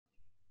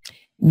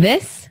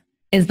This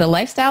is the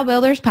Lifestyle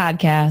Builders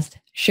Podcast,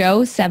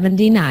 show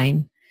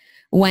 79,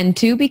 When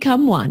Two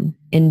Become One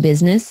in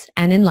Business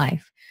and in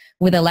Life,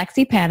 with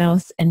Alexi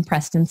Panos and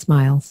Preston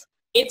Smiles.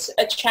 It's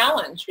a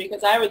challenge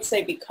because I would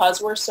say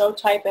because we're so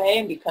type A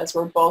and because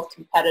we're both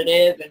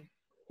competitive and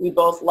we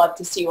both love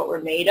to see what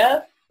we're made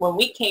of, when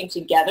we came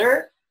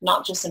together,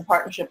 not just in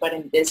partnership but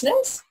in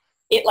business,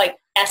 it like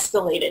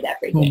escalated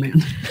everything. Oh, man.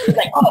 It's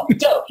like, oh,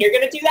 dope, you're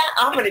going to do that?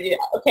 I'm going to do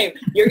that. Okay,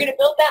 you're going to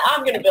build that?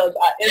 I'm going to build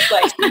that. It's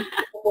like,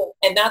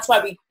 and that's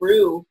why we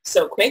grew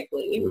so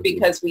quickly,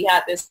 because we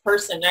had this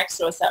person next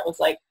to us that was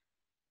like,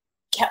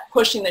 kept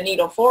pushing the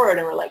needle forward,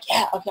 and we're like,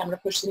 yeah, okay, I'm going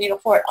to push the needle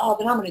forward. Oh,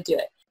 then I'm going to do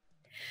it.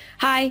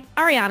 Hi,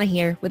 Ariana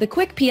here with a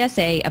quick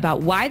PSA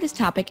about why this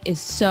topic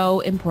is so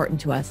important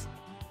to us.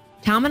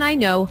 Tom and I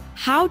know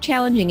how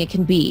challenging it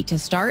can be to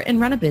start and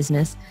run a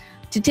business,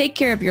 to take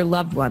care of your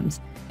loved ones,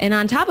 and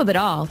on top of it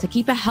all, to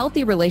keep a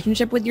healthy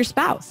relationship with your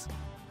spouse.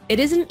 It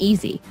isn't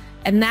easy,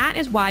 and that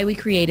is why we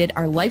created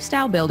our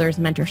Lifestyle Builders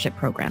Mentorship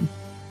Program.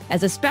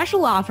 As a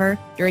special offer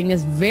during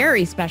this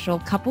very special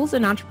Couples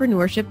and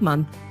Entrepreneurship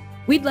Month,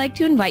 we'd like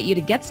to invite you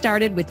to get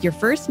started with your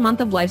first month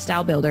of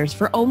Lifestyle Builders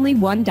for only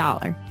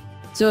 $1.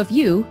 So if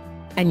you,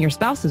 and your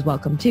spouse is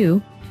welcome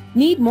too,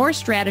 need more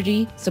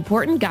strategy,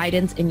 support, and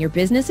guidance in your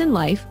business and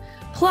life,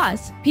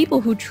 plus people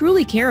who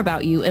truly care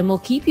about you and will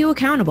keep you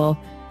accountable,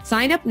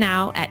 sign up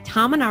now at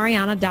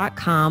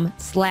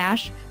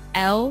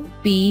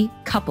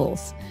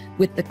tomandariana.com/LBcouples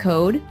with the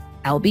code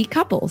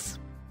LBcouples.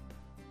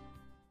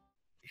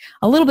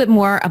 A little bit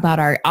more about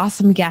our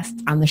awesome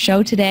guests on the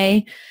show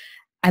today.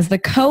 As the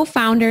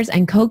co-founders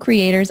and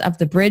co-creators of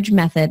the Bridge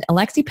Method,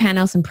 Alexi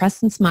Panos and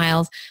Preston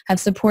Smiles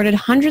have supported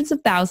hundreds of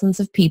thousands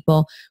of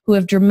people who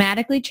have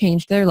dramatically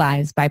changed their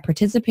lives by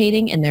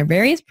participating in their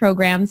various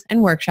programs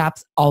and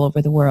workshops all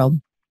over the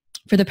world.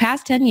 For the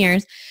past 10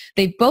 years,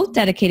 they've both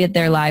dedicated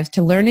their lives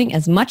to learning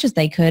as much as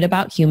they could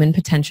about human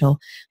potential.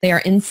 They are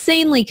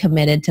insanely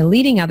committed to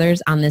leading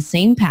others on this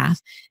same path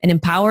and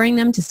empowering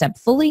them to step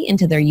fully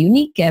into their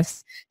unique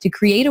gifts to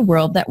create a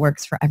world that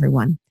works for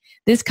everyone.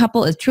 This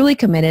couple is truly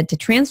committed to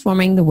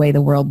transforming the way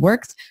the world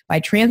works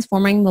by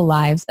transforming the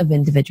lives of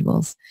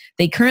individuals.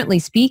 They currently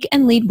speak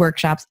and lead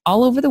workshops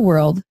all over the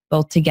world,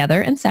 both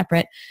together and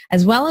separate,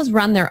 as well as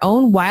run their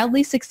own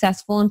wildly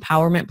successful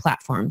empowerment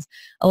platforms.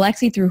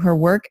 Alexi through her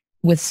work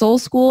with Soul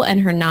School and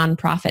her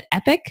nonprofit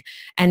Epic,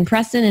 and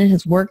Preston in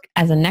his work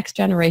as a next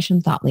generation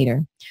thought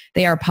leader.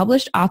 They are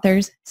published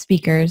authors,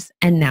 speakers,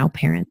 and now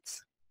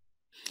parents.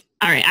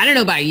 All right, I don't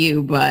know about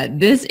you, but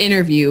this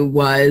interview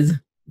was...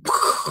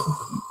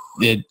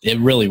 It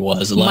really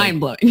was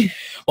mind-blowing.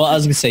 Well, I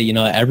was gonna say,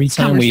 every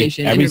time we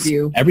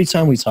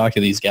talk to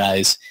these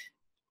guys,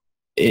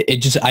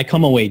 I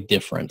come away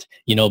different,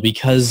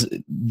 because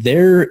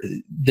they're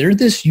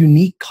this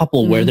unique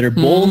couple where they're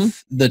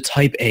both the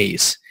type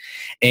A's,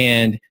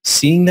 and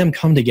seeing them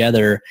come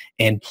together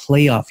and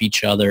play off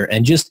each other,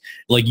 and just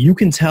like you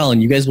can tell,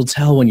 and you guys will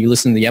tell when you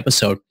listen to the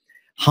episode,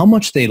 how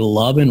much they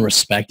love and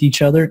respect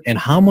each other and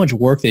how much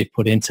work they've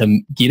put into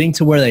getting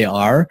to where they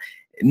are.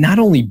 Not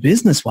only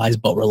business-wise,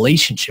 but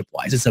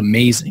relationship-wise. It's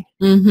amazing.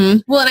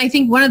 Well, and I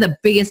think one of the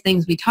biggest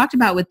things we talked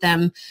about with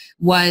them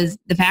was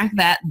the fact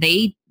that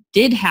they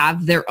did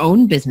have their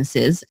own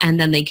businesses, and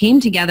then they came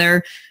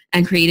together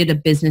and created a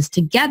business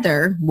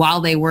together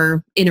while they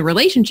were in a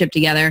relationship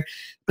together.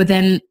 But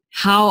then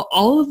how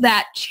all of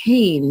that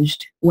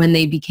changed when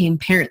they became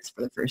parents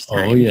for the first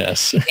time. Oh,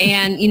 yes.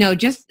 And,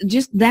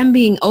 just them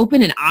being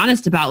open and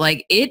honest about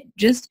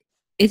it's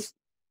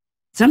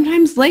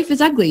sometimes life is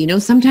ugly.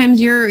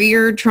 Sometimes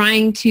you're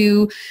trying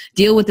to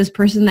deal with this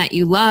person that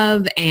you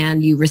love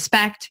and you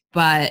respect,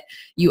 but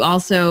you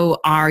also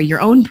are your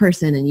own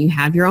person and you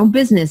have your own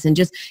business, and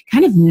just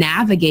kind of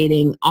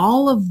navigating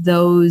all of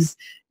those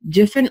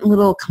different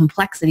little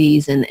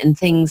complexities and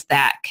things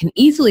that can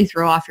easily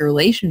throw off your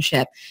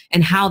relationship,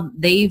 and how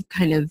they've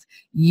kind of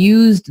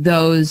used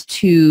those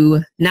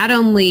to not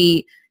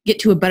only get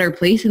to a better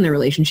place in the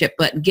relationship,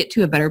 but get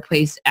to a better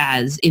place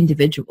as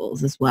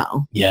individuals as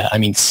well. Yeah,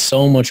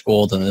 so much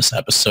gold in this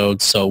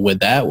episode. So with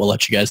that, we'll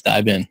let you guys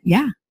dive in.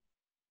 Yeah.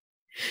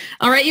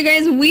 All right, you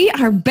guys, we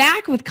are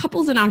back with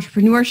Couples and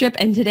Entrepreneurship,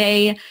 and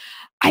today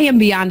I am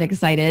beyond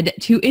excited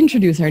to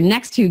introduce our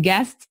next two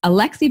guests,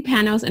 Alexi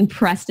Panos and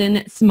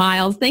Preston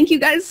Smiles. Thank you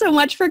guys so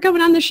much for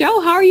coming on the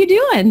show. How are you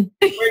doing?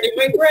 We're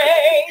doing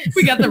great.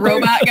 We got the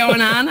robot going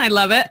on. I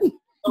love it.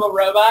 Little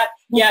robot.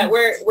 Yeah,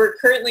 we're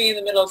currently in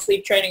the middle of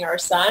sleep training our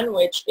son,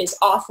 which is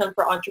awesome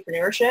for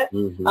entrepreneurship.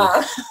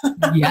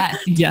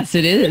 Yes,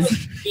 it is.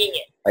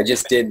 Convenient. I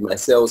just did my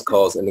sales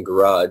calls in the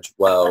garage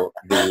while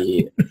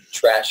the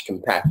trash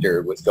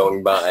compactor was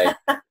going by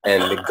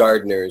and the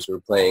gardeners were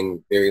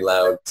playing very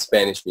loud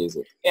Spanish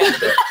music. Yeah.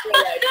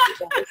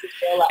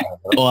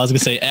 Well, I was going to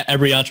say,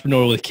 every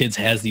entrepreneur with kids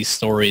has these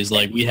stories.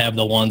 Like, we have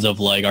the ones of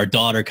like our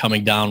daughter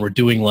coming down, we're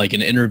doing like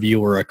an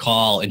interview or a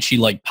call, and she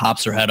like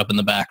pops her head up in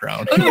the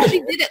background. Oh no, she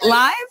did it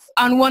live?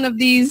 on one of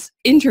these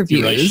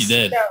interviews. You're right, she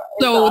did.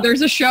 So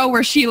there's a show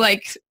where she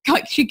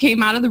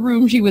came out of the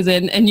room she was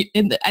in, and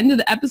in the end of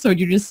the episode,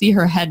 you just see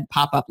her head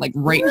pop up like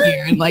right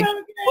here, and like,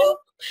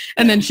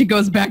 and then she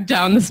goes back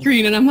down the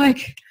screen, and I'm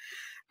like,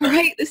 all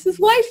right, this is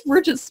life.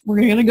 We're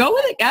gonna go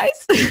with it,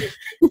 guys.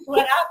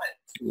 What happens?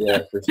 Yeah,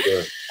 for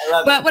sure.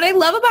 But what I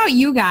love about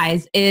you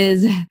guys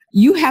is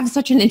you have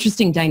such an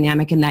interesting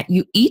dynamic in that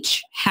you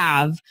each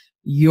have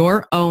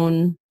your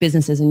own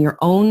businesses and your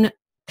own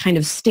kind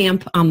of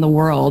stamp on the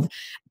world,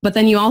 but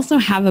then you also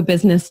have a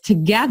business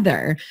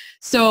together.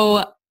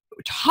 So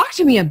talk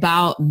to me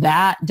about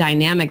that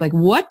dynamic. Like,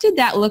 what did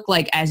that look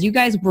like as you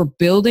guys were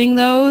building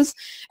those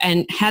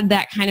and had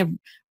that kind of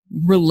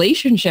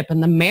relationship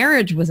and the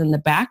marriage was in the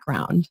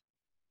background?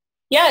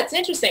 Yeah, it's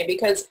interesting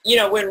because,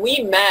 when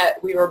we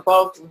met, we were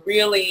both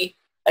really,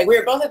 we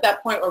were both at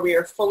that point where we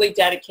were fully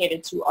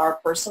dedicated to our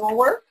personal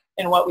work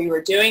and what we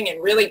were doing,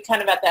 and really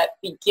kind of at that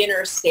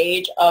beginner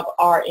stage of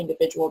our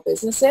individual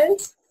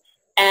businesses.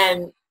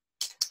 And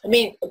I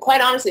mean,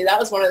 quite honestly, that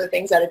was one of the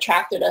things that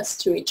attracted us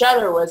to each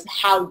other, was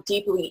how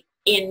deeply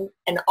in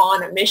and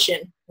on a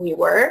mission we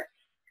were.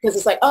 Because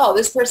it's like, oh,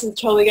 this person's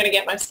totally going to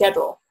get my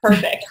schedule.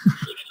 Perfect.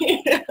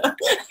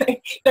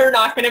 They're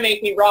not going to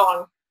make me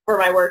wrong for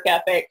my work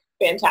ethic.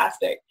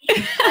 Fantastic.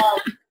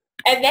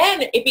 And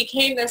then it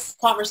became this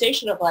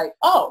conversation of like,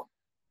 oh,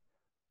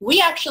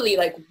 we actually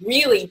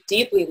really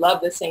deeply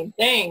love the same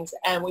things,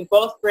 and we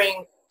both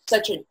bring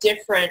such a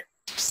different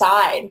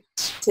side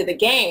to the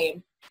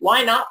game.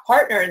 Why not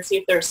partner and see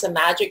if there's some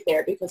magic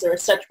there? Because there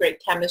was such great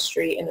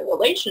chemistry in the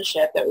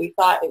relationship that we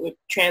thought it would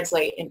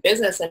translate in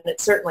business, and it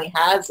certainly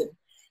has. And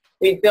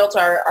we built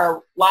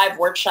our live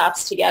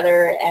workshops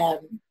together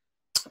and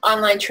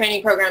online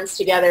training programs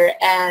together,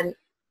 and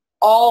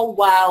all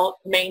while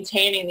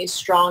maintaining these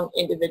strong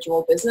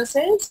individual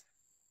businesses.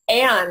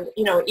 And,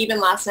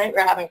 even last night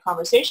we were having a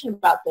conversation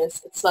about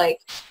this. It's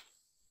like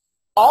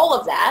all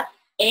of that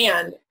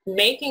and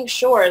making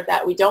sure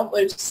that we don't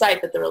lose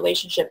sight that the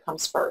relationship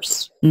comes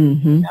first.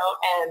 Mm-hmm.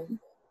 And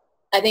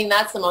I think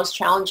that's the most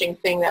challenging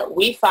thing that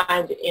we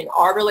find in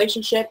our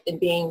relationship, in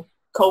being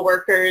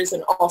coworkers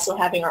and also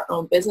having our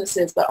own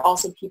businesses, but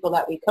also people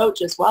that we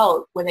coach as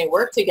well. When they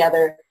work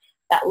together,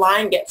 that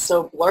line gets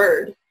so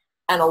blurred.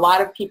 And a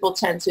lot of people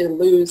tend to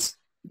lose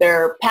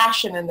their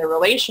passion and their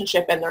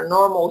relationship and their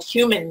normal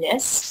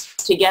humanness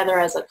together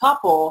as a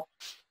couple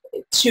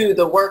to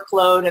the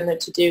workload and the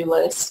to-do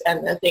list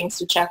and the things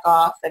to check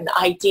off and the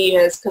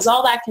ideas, because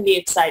all that can be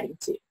exciting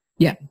too.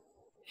 Yeah.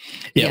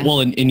 Yeah.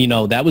 Well, and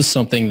that was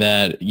something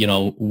that,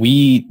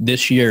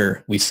 this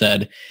year we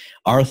said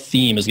our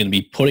theme is going to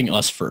be putting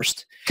us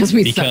first. Because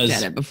we sucked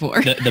at it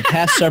before. the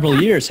past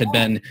several years had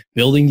been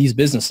building these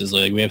businesses.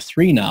 Like, we have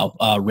 3 now,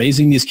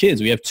 raising these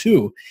kids. We have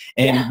 2.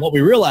 And what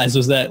we realized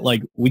was that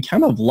we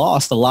kind of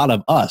lost a lot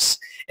of us.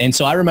 And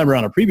so I remember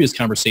on a previous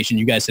conversation,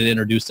 you guys had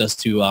introduced us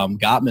to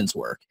Gottman's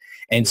work.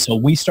 And so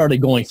we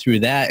started going through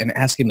that and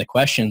asking the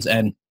questions.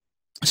 And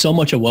so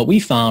much of what we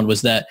found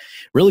was that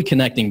really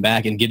connecting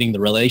back and getting the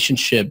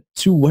relationship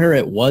to where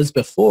it was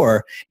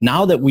before,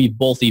 now that we've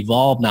both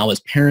evolved now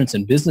as parents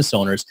and business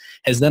owners,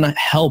 has then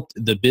helped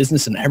the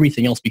business and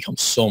everything else become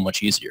so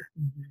much easier.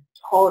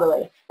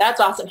 Totally.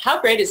 That's awesome.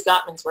 How great is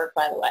Gottman's work,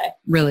 by the way?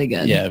 Really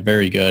good. Yeah,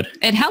 very good.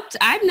 It helped.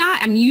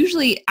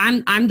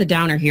 I'm the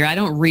downer here. I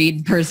don't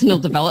read personal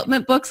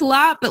development books a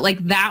lot, but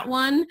that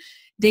one,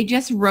 they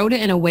just wrote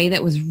it in a way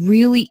that was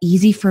really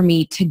easy for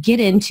me to get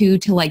into,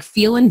 to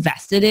feel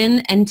invested in,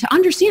 and to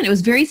understand. It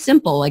was very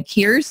simple.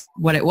 Here's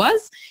what it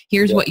was,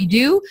 here's what you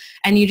do,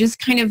 and you just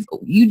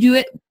you do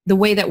it the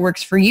way that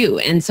works for you.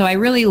 And so I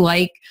really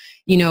like,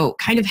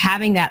 kind of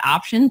having that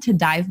option to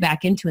dive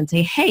back into and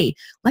say, hey,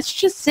 let's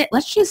just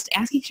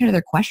ask each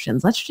other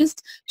questions. Let's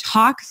just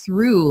talk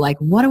through,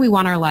 what do we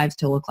want our lives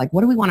to look like?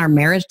 What do we want our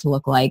marriage to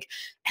look like?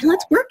 And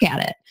let's work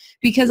at it.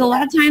 Because a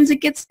lot of times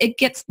it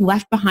gets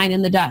left behind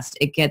in the dust.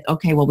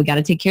 Okay, well, we got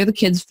to take care of the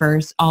kids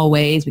first,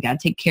 always. We got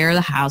to take care of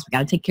the house. We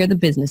got to take care of the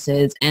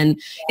businesses. And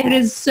it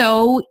is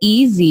so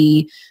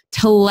easy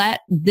to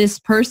let this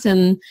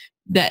person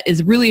that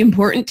is really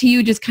important to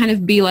you just kind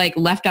of be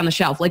left on the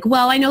shelf.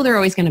 Well, I know they're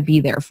always going to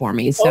be there for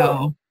me,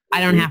 so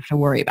I don't have to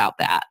worry about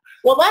that.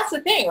 Well, that's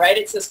the thing, right?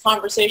 It's this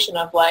conversation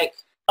of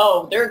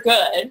oh, they're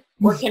good.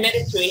 We're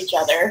committed to each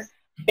other.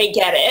 They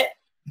get it.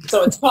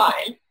 So it's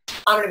fine.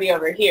 I'm going to be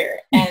over here.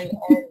 And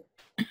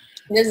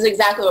this is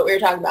exactly what we were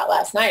talking about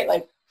last night.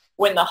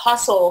 When the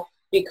hustle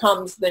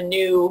becomes the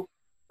new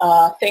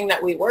thing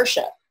that we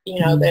worship,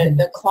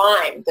 the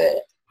climb,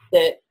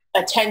 the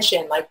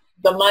attention,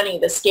 the money,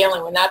 the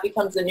scaling, when that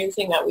becomes the new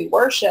thing that we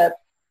worship,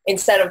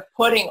 instead of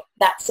putting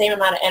that same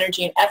amount of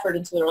energy and effort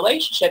into the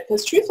relationship.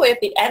 Because truthfully,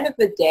 at the end of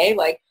the day,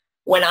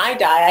 when I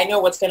die, I know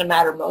what's going to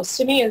matter most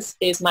to me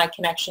is my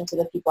connection to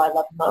the people I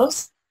love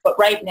most. But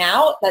right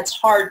now, that's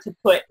hard to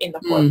put in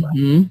the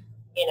forefront,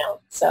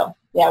 So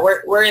yeah,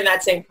 we're in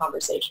that same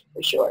conversation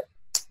for sure.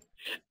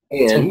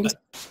 And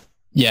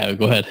yeah,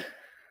 go ahead.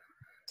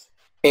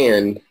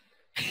 And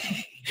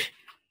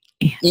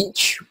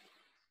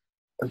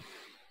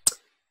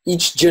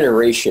each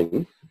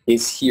generation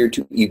is here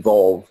to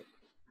evolve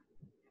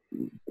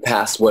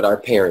past what our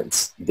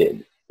parents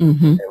did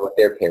Mm-hmm. and what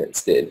their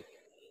parents did.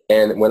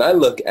 And when I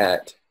look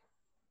at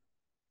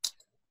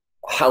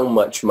how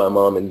much my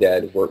mom and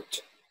dad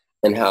worked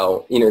and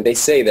how, you know, they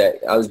say that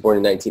I was born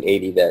in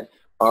 1980, that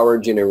our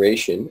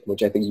generation,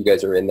 which I think you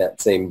guys are in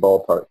that same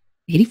ballpark,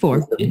 84.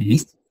 was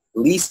the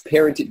least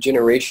parented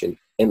generation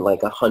in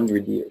like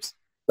 100 years.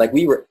 Like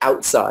we were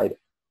outside.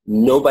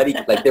 Nobody,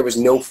 like there was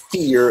no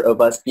fear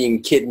of us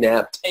being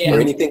kidnapped or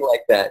anything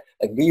like that.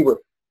 Like we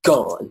were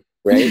gone,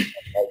 right?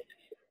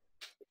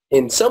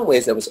 In some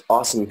ways that was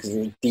awesome because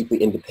we were deeply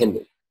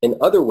independent. In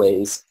other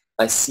ways,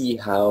 I see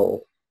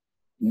how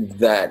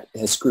that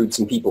has screwed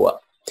some people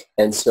up.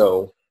 And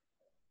so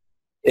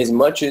as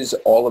much as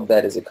all of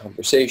that is a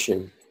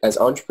conversation, as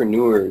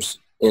entrepreneurs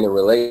in a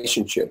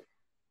relationship,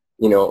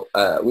 you know,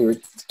 we were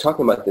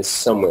talking about this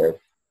somewhere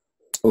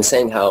and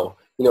saying how,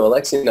 you know,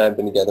 Alexi and I have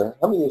been together.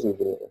 How many years have we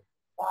been together?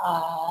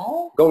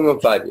 5. Going on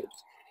 5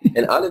 years.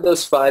 And out of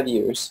those 5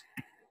 years,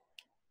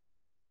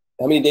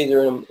 how many days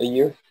are in a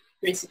year?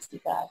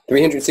 365.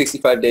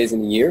 365 days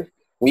in a year.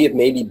 We have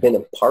maybe been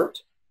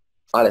apart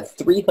out of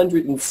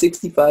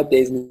 365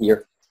 days in a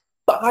year.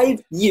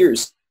 5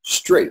 years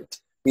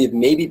straight. We have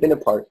maybe been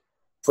apart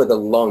for the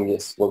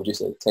longest, what would you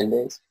say, 10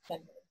 days? 10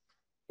 days.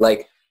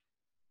 Like,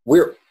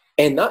 we're,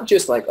 and not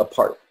just like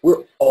apart,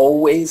 we're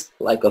always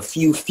like a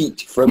few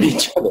feet from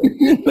each other.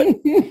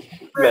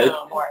 Like,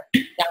 or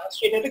down the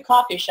street at a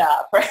coffee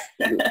shop.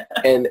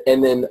 and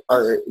then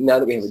now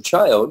that we have a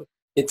child,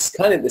 it's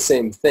kind of the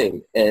same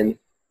thing. And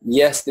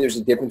yes, there's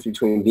a difference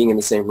between being in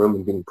the same room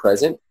and being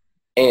present.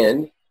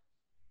 And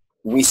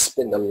we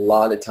spend a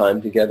lot of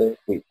time together.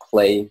 We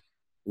play.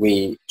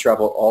 We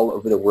travel all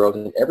over the world.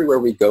 And everywhere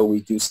we go, we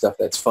do stuff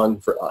that's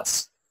fun for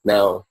us.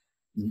 Now,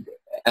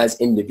 as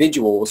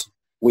individuals,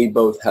 we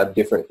both have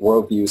different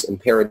worldviews and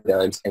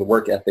paradigms and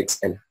work ethics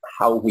and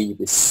how we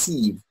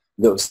receive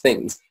those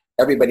things.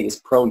 Everybody is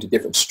prone to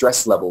different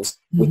stress levels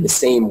with the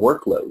same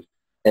workload.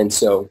 And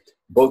so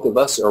both of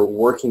us are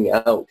working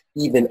out,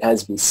 even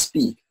as we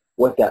speak,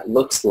 what that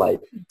looks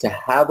like to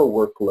have a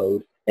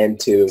workload and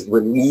to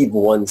relieve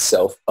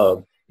oneself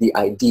of the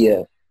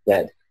idea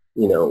that,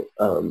 you know,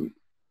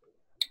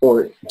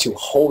 or to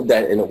hold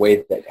that in a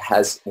way that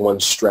has one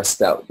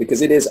stressed out.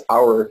 Because it is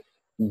our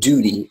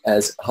duty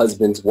as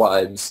husbands,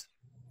 wives,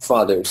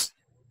 fathers,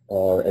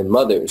 and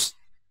mothers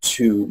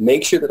to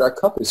make sure that our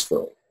cup is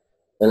full.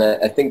 And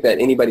I think that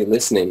anybody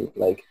listening,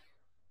 like,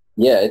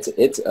 yeah,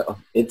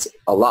 it's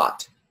a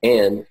lot.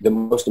 And the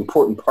most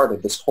important part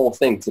of this whole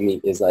thing to me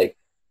is like,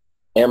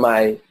 am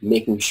I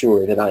making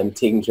sure that I'm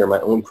taking care of my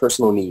own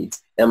personal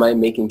needs? Am I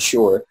making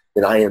sure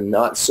that I am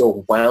not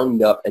so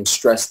wound up and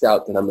stressed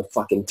out that I'm a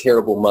fucking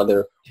terrible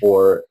mother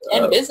or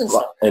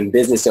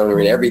business owner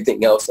and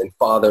everything else and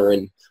father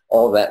and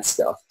all that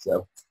stuff?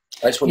 So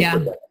I just want to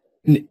put that.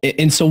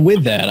 And so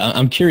with that,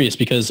 I'm curious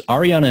because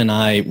Ariana and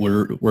I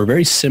were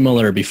very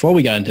similar before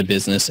we got into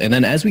business. And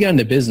then as we got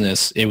into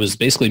business, it was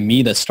basically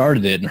me that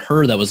started it and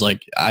her that was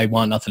like, I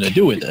want nothing to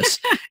do with this.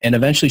 And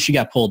eventually she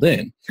got pulled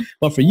in.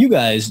 But for you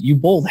guys, you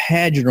both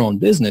had your own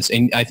business.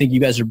 And I think you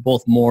guys are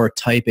both more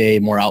type A,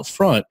 more out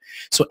front.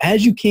 So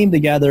as you came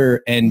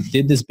together and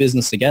did this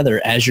business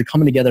together, as you're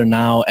coming together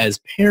now as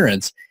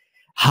parents,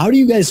 how do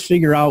you guys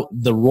figure out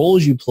the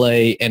roles you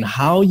play and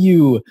how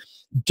you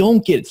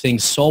don't get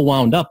things so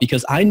wound up?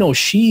 Because I know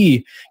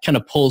she kind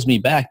of pulls me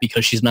back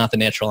because she's not the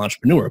natural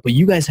entrepreneur, but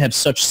you guys have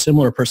such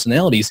similar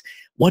personalities.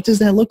 What does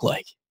that look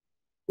like?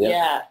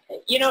 Yeah.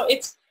 You know,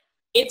 it's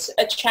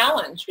a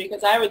challenge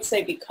because I would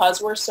say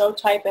because we're so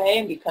type A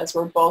and because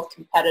we're both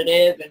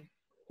competitive and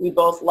we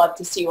both love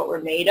to see what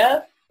we're made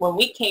of, when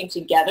we came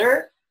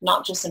together,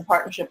 not just in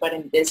partnership, but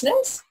in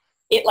business,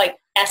 it like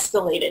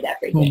escalated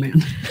everything. Oh, man.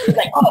 It was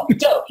like, oh,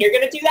 dope, you're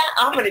going to do that?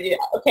 I'm going to do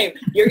that. Okay,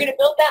 you're going to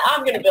build that?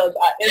 I'm going to build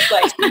that. It's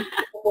like,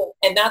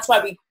 and that's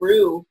why we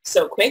grew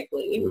so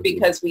quickly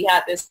because we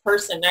had this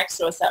person next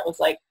to us that was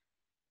like,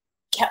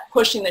 kept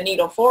pushing the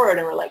needle forward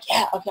and we're like,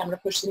 yeah, okay, I'm going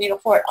to push the needle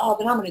forward. Oh,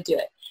 then I'm going to do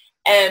it.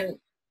 And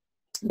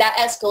that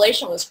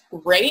escalation was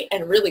great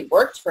and really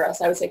worked for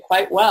us, I would say,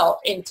 quite well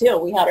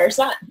until we had our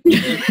son.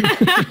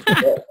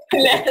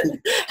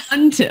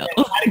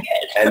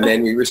 And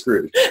then we were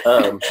screwed.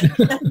 And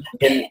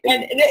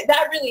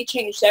that really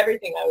changed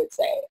everything, I would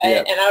say.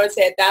 Yeah. And I would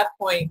say at that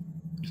point,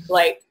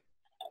 like,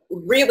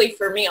 really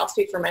for me, I'll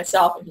speak for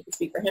myself and he can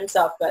speak for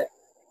himself, but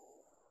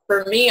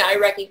for me, I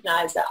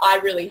recognized that I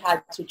really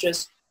had to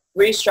just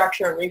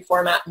restructure and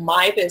reformat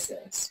my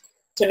business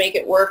to make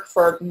it work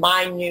for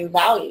my new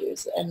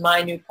values and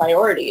my new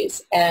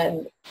priorities.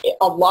 And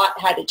a lot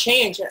had to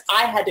change and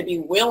I had to be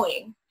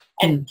willing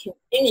and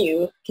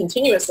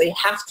continuously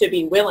have to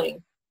be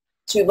willing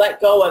to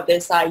let go of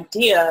this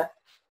idea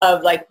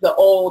of like the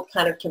old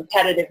kind of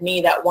competitive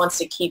me that wants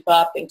to keep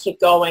up and keep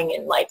going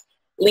and like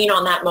lean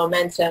on that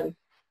momentum,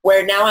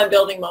 where now I'm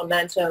building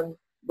momentum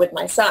with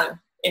my son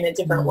in a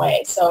different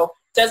way. So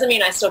doesn't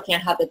mean I still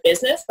can't have the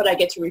business, but I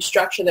get to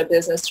restructure the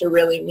business to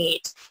really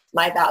meet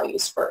my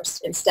values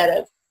first instead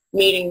of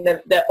meeting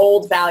the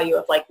old value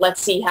of like,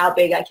 let's see how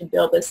big I can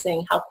build this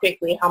thing, how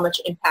quickly, how much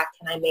impact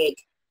can I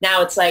make.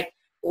 Now it's like,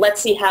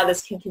 let's see how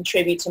this can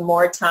contribute to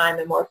more time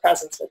and more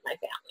presence with my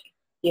family,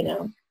 you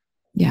know?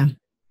 Yeah.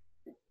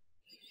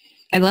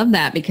 I love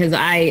that because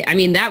I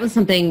mean, that was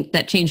something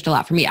that changed a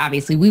lot for me.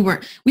 Obviously, we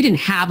didn't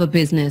have a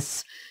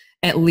business.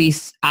 At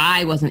least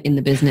I wasn't in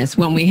the business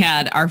when we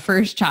had our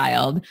first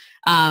child.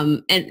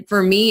 And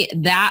for me,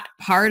 that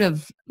part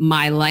of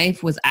my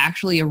life was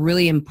actually a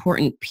really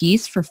important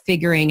piece for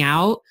figuring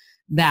out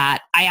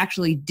that I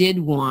actually did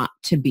want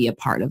to be a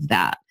part of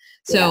that.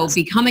 So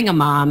becoming a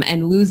mom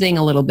and losing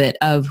a little bit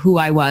of who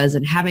I was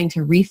and having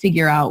to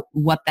refigure out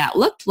what that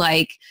looked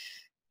like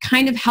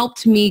kind of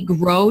helped me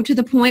grow to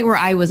the point where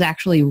I was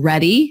actually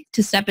ready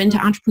to step into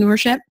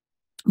entrepreneurship.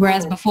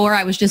 Whereas before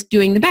I was just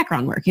doing the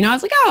background work. You know, I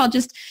was like, oh,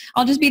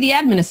 I'll just be the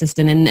admin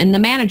assistant and the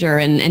manager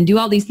and do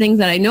all these things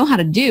that I know how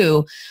to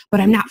do, but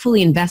I'm not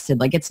fully invested.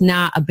 Like it's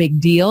not a big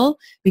deal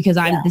because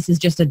this is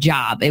just a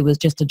job. It was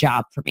just a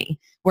job for me.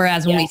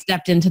 Whereas when we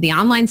stepped into the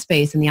online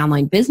space and the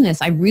online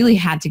business, I really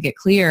had to get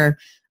clear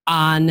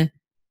on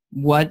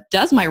what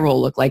does my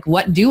role look like?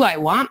 What do I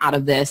want out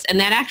of this? And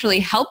that actually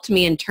helped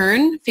me in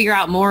turn figure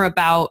out more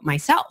about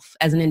myself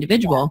as an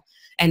individual.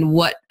 And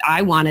what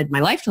I wanted my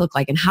life to look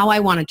like and how I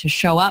wanted to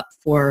show up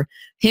for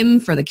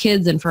him, for the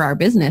kids, and for our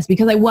business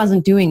because I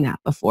wasn't doing that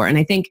before. And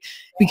I think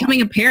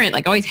becoming a parent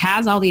like always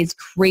has all these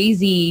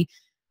crazy,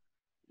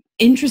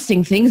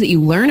 interesting things that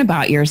you learn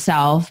about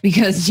yourself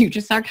because you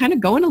just are kind of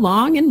going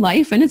along in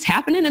life and it's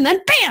happening and then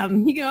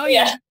bam, you know,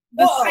 you're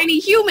this tiny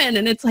human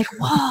and it's like,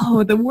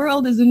 whoa, the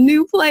world is a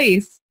new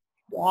place.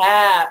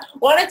 Yeah.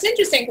 Well, it's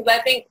interesting because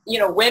I think, you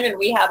know, women,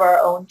 we have our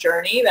own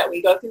journey that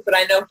we go through, but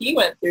I know he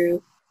went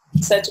through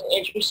such an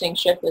interesting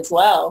shift as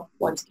well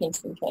once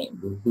Kingston came.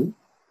 Mm-hmm.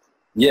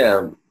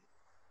 Yeah.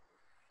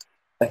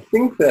 I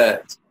think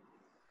that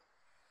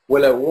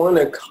what I want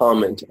to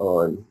comment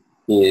on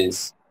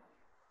is,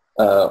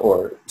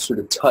 or sort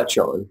of touch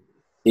on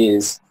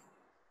is,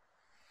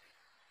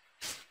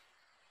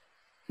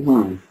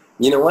 you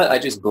know what? I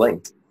just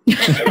blinked.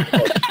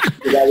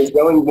 I was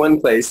going one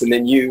place and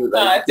then you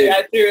I threw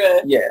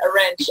a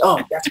wrench.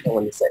 Oh, that's what I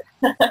wanted to say.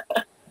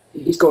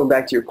 Just going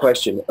back to your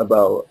question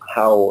about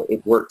how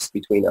it works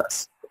between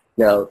us.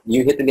 Now,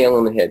 you hit the nail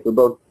on the head. We're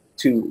both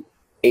two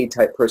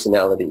A-type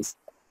personalities.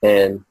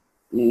 And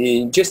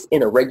just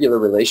in a regular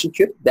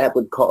relationship, that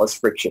would cause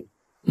friction.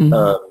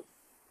 Mm-hmm.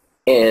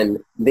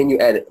 And then you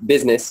add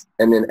business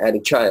and then add a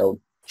child.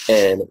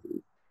 And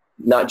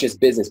not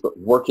just business, but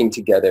working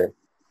together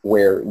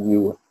where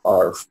you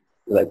are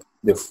like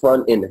the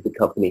front end of the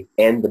company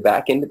and the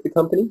back end of the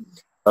company,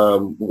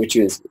 which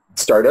is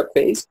startup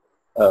phase.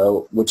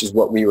 Which is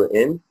what we were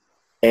in.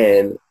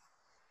 And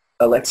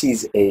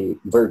Alexi's a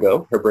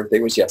Virgo. Her birthday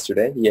was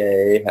yesterday.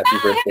 Yay, happy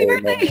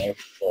birthday.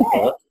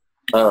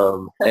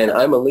 And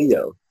I'm a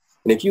Leo.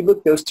 And if you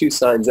look those two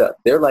signs up,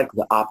 they're like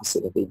the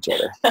opposite of each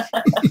other.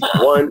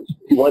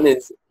 One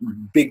is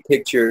big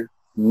picture,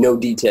 no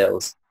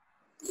details.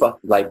 Fuck,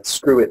 like,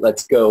 screw it,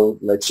 let's go.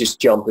 Let's just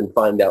jump and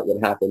find out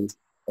what happens.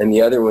 And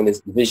the other one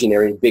is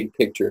visionary, big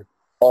picture,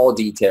 all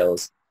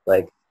details,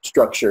 like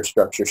structure.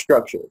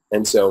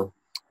 And so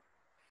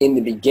in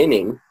the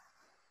beginning,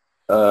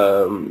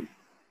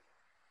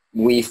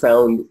 we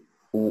found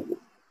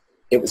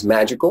it was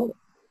magical,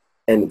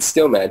 and it's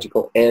still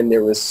magical, and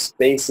there was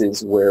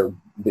spaces where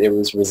there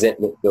was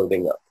resentment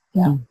building up.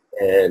 Yeah.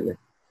 And,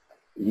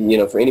 you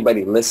know, for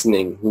anybody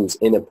listening who's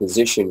in a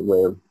position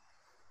where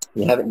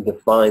you haven't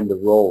defined the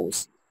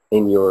roles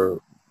in your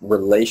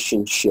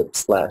relationship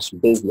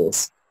 /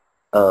 business,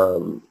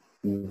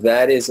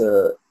 that is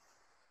a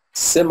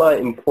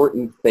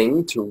semi-important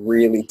thing to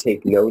really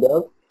take note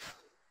of.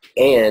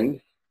 And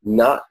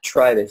not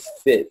try to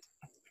fit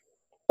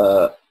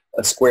a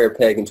square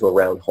peg into a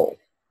round hole.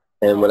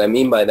 And what I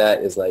mean by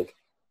that is, like,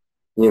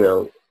 you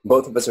know,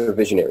 both of us are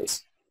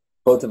visionaries.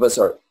 Both of us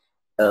are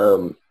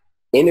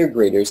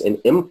integrators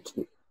and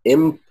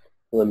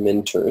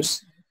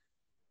implementers.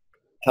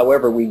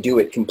 However, we do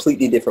it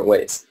completely different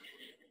ways.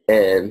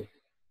 And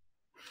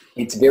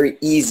it's very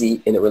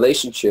easy in a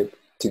relationship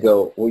to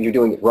go, well, you're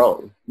doing it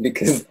wrong,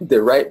 because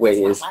the right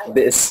way is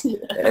this.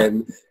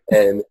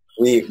 And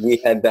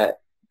we had that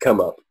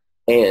come up.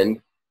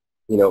 And,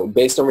 you know,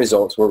 based on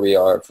results where we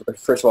are,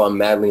 first of all, I'm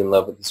madly in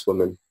love with this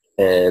woman.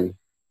 And,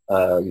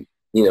 you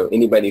know,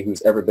 anybody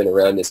who's ever been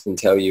around this can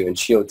tell you, and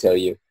she'll tell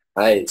you,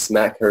 I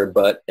smack her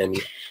butt. And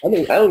I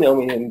don't know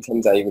how many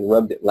times I even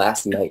rubbed it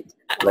last night.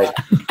 Like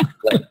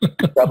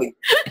probably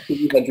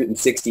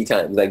 260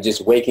 times, like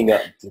just waking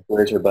up to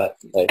where's her butt.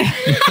 Like,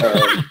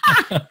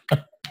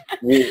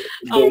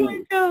 oh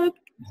my God.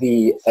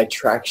 The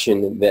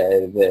attraction,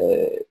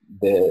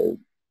 the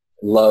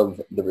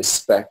love, the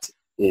respect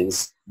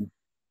is,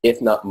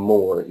 if not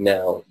more,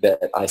 now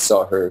that I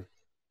saw her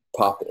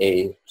pop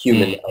a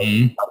human out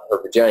of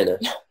her vagina,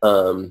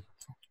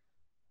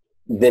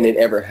 than it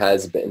ever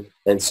has been.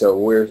 And so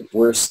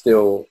we're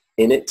still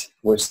in it.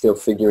 We're still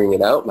figuring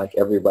it out like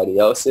everybody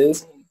else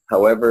is.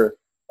 However,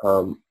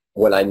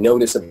 what I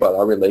notice about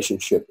our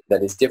relationship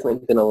that is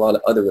different than a lot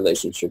of other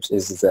relationships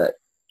is that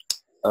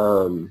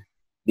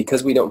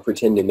because we don't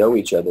pretend to know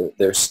each other,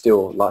 there's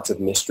still lots of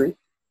mystery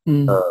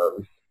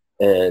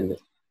and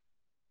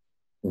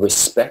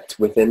respect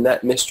within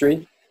that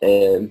mystery.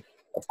 And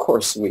of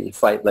course, we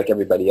fight like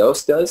everybody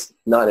else does,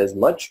 not as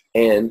much.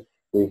 And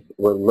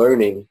we're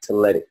learning to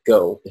let it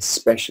go,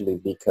 especially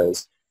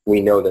because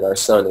we know that our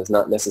son is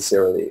not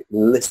necessarily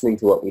listening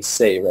to what we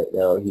say right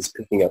now. He's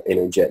picking up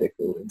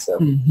energetically. And so.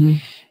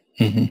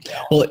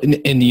 Well,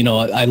 and, you know,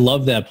 I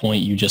love that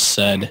point you just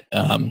said,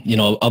 you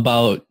know,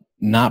 about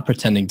not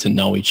pretending to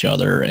know each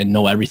other and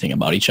know everything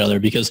about each other.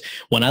 Because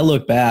when I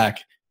look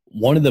back,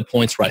 one of the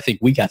points where I think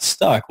we got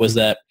stuck was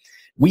that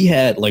we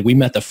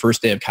met the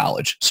first day of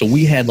college. So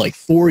we had like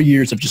 4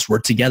 years of just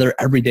work together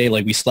every day.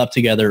 Like we slept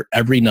together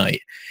every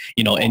night,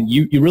 you know, and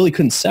you really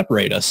couldn't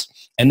separate us.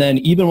 And then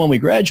even when we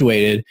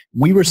graduated,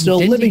 we were still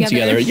living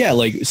together. Yeah.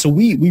 Like, so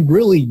we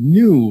really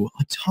knew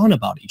a ton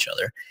about each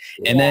other.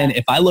 And then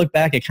if I look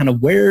back at kind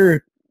of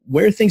where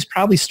things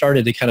probably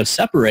started to kind of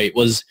separate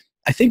was,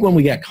 I think when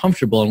we got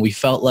comfortable and we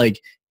felt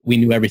like we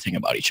knew everything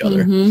about each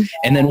other.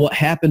 And then what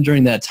happened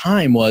during that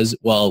time was,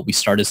 well, we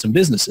started some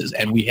businesses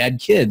and we had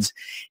kids.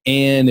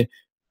 And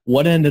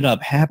what ended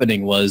up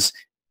happening was,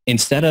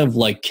 instead of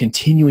like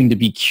continuing to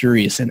be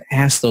curious and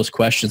ask those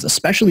questions,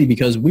 especially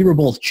because we were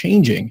both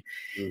changing,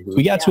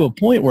 we got to a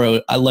point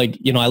where I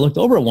looked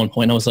over at one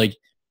point and I was like,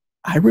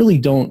 I really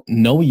don't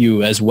know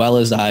you as well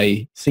as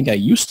I think I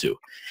used to,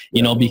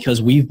 you know,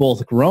 because we've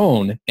both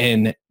grown.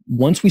 And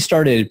once we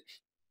started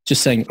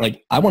just saying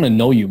like, I want to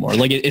know you more,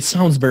 like it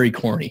sounds very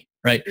corny,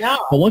 right?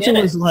 No, but once it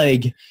was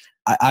like,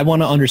 I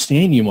want to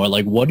understand you more,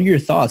 like what are your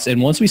thoughts?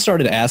 And once we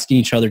started asking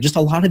each other just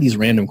a lot of these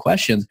random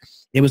questions,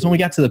 it was when we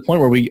got to the point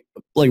where we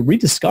like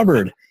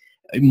rediscovered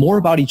more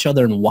about each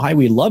other and why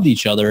we loved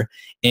each other.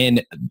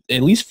 And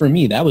at least for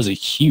me, that was a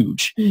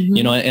huge,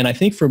 you know, and I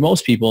think for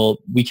most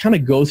people, we kind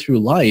of go through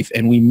life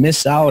and we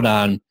miss out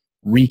on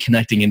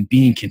reconnecting and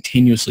being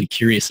continuously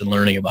curious and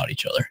learning about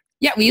each other.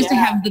 Yeah, we used to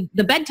have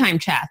the bedtime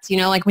chats, you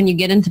know, like when you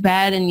get into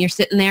bed and you're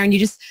sitting there and you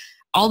just,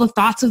 all the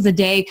thoughts of the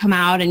day come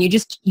out and you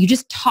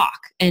just talk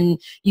and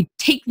you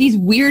take these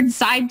weird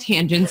side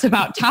tangents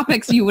about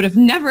topics you would have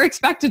never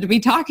expected to be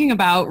talking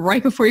about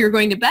right before you're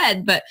going to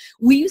bed. But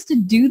we used to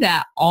do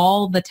that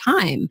all the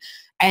time.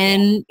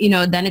 And, you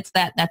know, then it's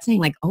that saying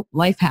like, oh,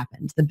 life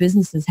happened, the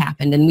businesses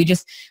happened. And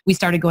we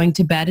started going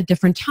to bed at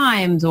different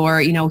times,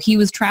 or, you know, he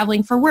was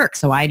traveling for work,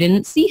 so I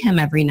didn't see him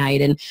every night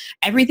and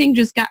everything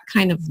just got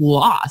kind of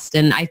lost.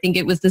 And I think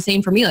it was the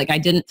same for me. Like I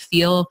didn't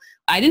feel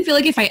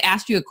like if I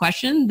asked you a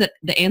question that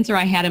the answer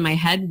I had in my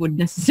head would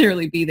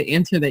necessarily be the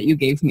answer that you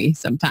gave me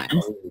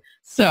sometimes.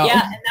 So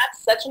yeah, and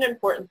that's such an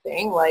important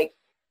thing. Like,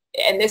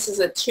 and this is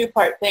a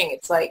two-part thing.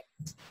 It's like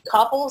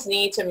couples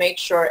need to make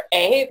sure,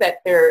 A,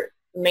 that they're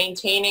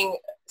maintaining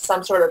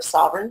some sort of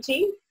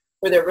sovereignty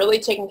where they're really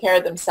taking care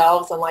of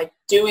themselves and like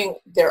doing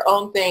their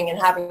own thing and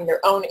having their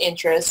own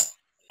interests,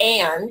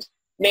 and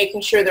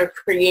making sure they're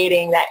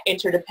creating that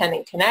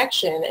interdependent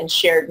connection and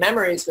shared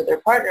memories with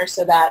their partner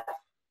so that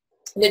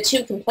the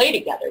two can play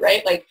together,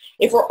 right? Like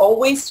if we're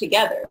always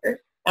together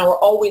and we're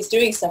always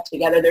doing stuff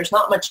together, there's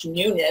not much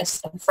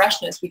newness and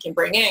freshness we can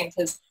bring in,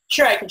 because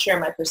sure, I can share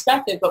my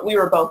perspective, but we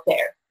were both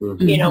there,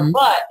 you know.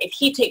 But if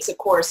he takes a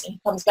course and he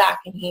comes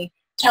back and he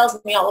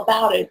tells me all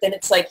about it, then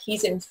it's like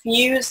he's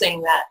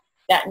infusing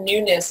that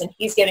newness and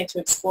he's getting to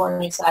explore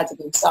new sides of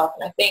himself.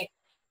 And I think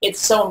it's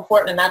so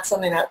important, and that's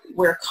something that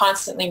we're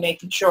constantly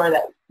making sure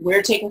that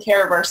we're taking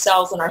care of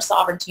ourselves and our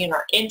sovereignty and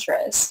our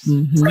interests,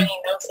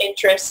 bringing those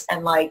interests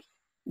and like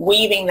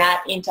weaving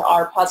that into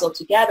our puzzle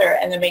together,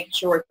 and then making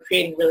sure we're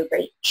creating really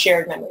great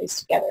shared memories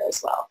together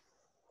as well.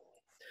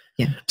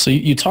 Yeah. So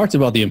you talked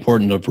about the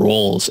importance of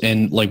roles,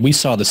 and like we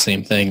saw the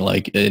same thing,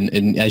 like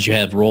in as you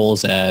have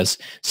roles as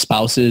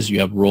spouses, you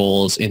have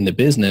roles in the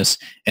business,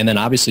 and then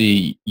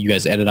obviously you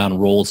guys added on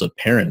roles of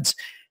parents.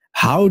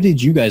 How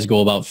did you guys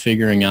go about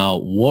figuring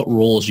out what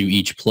roles you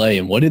each play,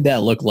 and what did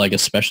that look like,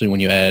 especially when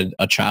you add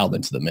a child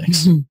into the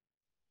mix?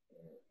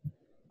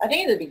 I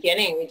think in the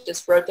beginning, we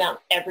just wrote down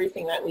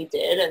everything that we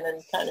did and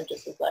then kind of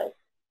just was like,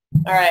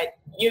 all right,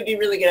 you'd be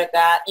really good at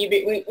that. We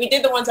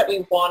did the ones that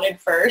we wanted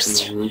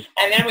first, and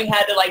then we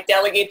had to like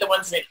delegate the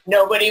ones that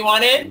nobody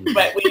wanted,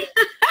 but we didn't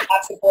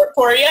have support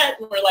for yet.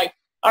 And we're like,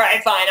 all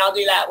right, fine, I'll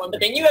do that one, but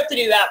then you have to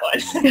do that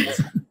one.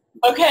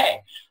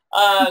 Okay.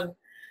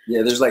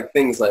 Yeah, there's like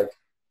things like,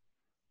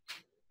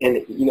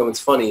 and you know what's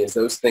funny is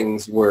those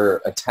things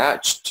were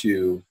attached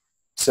to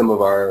some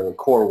of our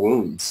core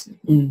wounds.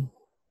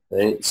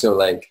 Right? So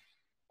like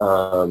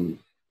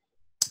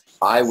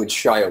I would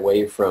shy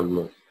away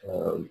from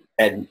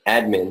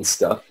admin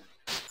stuff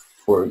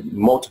for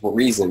multiple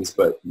reasons,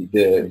 but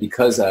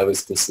because I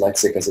was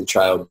dyslexic as a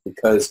child,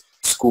 because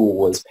school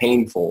was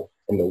painful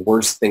and the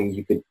worst thing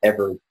you could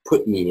ever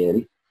put me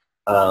in,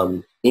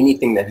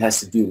 anything that has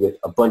to do with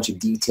a bunch of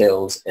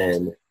details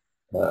and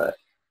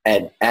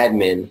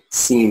admin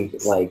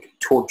seemed like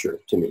torture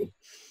to me.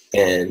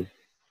 And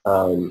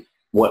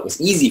what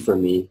was easy for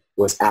me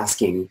was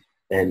asking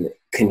and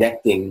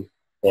connecting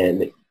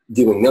and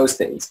doing those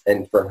things.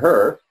 And for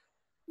her,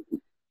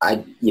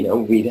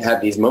 we'd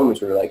have these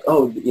moments where we're like,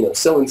 oh,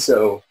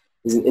 so-and-so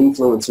is an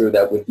influencer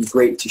that would be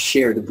great to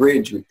share the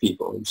bridge with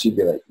people. And she'd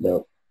be like,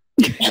 no,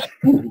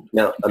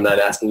 no, I'm not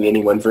asking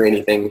anyone for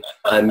anything.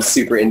 I'm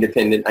super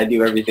independent. I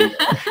do everything.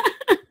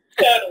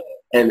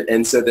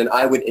 And so then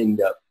I would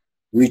end up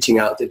reaching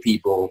out to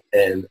people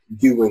and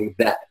doing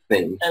that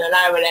thing. And then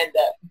I would end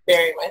up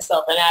burying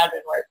myself in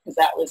admin work because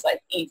that was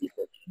like easy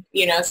for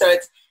me, So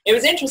it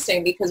was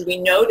interesting because we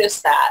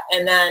noticed that,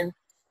 and then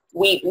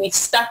we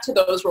stuck to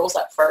those roles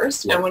at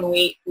first. Yeah. And when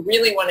we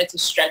really wanted to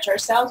stretch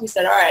ourselves, we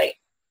said, all right,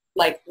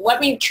 like, let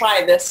me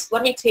try this.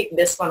 Let me take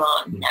this one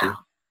on now.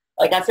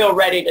 Like, I feel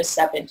ready to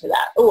step into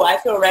that. Oh, I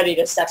feel ready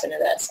to step into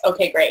this.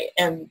 Okay, great.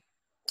 And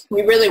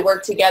we really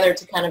worked together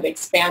to kind of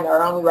expand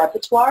our own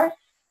repertoire.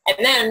 And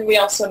then we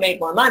also made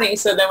more money,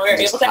 so then we were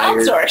able to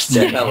outsource.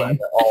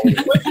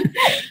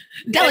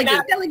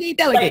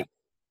 Delegate.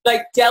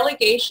 Like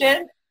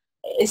delegation,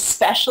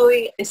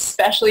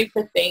 especially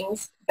for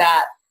things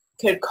that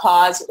could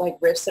cause like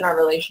rifts in our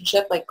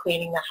relationship, like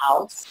cleaning the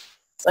house.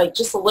 Like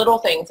just little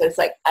things. It's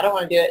like, I don't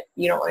want to do it.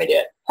 You don't want to do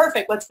it.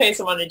 Perfect. Let's pay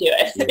someone to do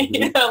it.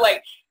 Mm-hmm.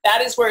 Like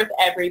that is worth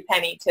every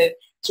penny to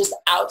just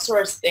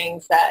outsource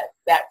things that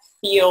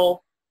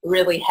feel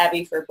really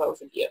heavy for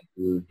both of you.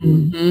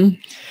 Mm-hmm.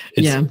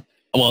 Yeah.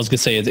 Well, I was gonna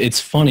say it's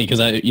funny because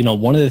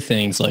one of the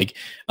things like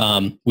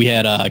we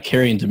had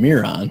Carrie and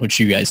Demir on, which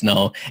you guys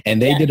know,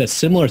 and they did a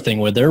similar thing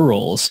with their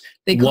roles.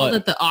 They called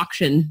it the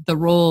auction, the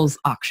roles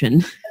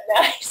auction.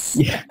 Nice.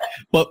 Yeah,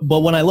 but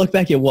when I look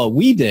back at what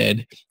we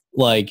did,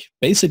 like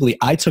basically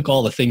I took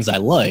all the things I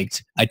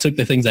liked, I took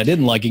the things I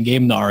didn't like and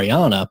gave them to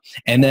Ariana,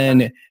 and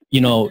then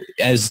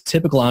as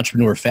typical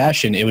entrepreneur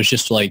fashion, it was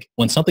just like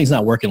when something's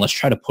not working, let's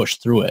try to push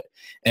through it.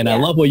 And I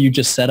love what you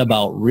just said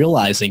about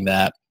realizing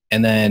that.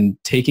 And then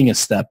taking a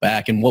step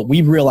back. And what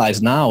we've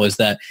realized now is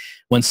that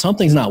when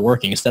something's not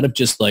working, instead of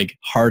just like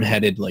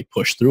hard-headed, like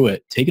push through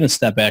it, taking a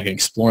step back and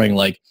exploring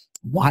like,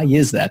 why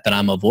is that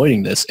I'm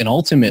avoiding this? And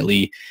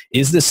ultimately,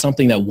 is this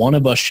something that one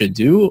of us should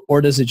do, or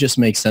does it just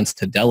make sense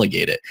to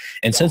delegate it?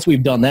 And since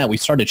we've done that, we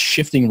started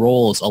shifting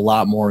roles a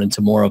lot more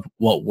into more of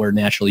what we're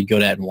naturally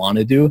good at and want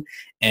to do.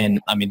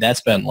 And I mean,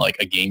 that's been like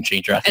a game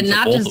changer. I think, and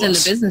not just in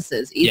the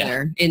businesses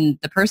either, in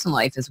the personal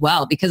life as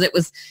well, because it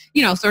was,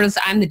 sort of,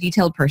 I'm the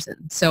detailed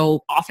person.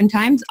 So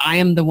oftentimes I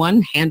am the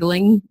one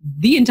handling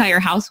the entire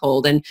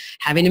household and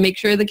having to make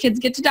sure the kids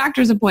get to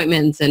doctor's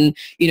appointments and,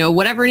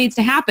 whatever needs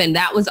to happen,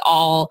 that was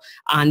all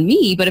on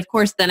me. But of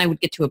course, then I would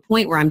get to a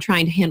point where I'm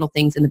trying to handle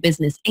things in the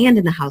business and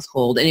in the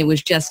household. And it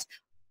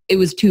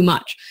was too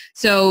much.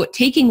 So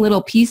taking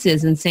little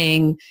pieces and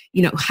saying,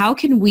 how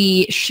can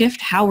we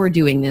shift how we're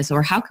doing this,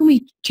 or how can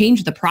we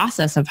change the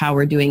process of how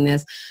we're doing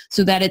this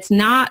so that it's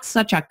not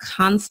such a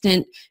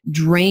constant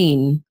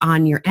drain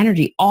on your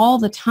energy all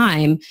the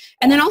time?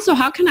 And then also,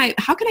 how can I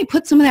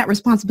put some of that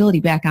responsibility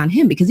back on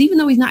him? Because even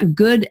though he's not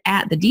good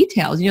at the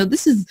details,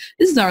 this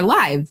is our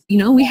lives.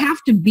 We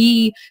have to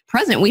be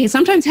present. We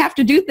sometimes have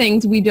to do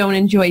things we don't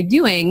enjoy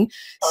doing.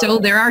 So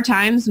there are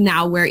times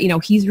now where,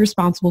 he's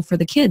responsible for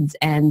the kids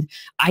and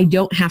I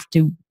don't have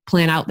to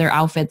plan out their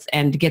outfits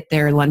and get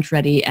their lunch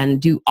ready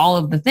and do all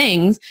of the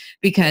things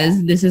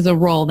because this is a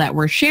role that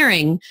we're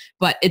sharing,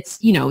 but it's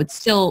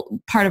still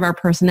part of our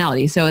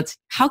personality. So it's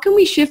how can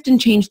we shift and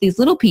change these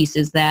little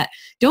pieces that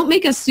don't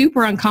make us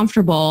super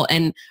uncomfortable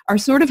and are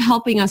sort of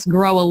helping us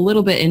grow a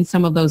little bit in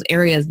some of those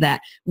areas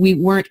that we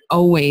weren't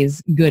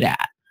always good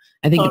at.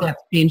 I think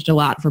that's changed a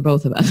lot for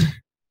both of us.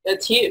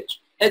 It's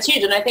huge. It's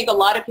huge. And I think a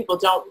lot of people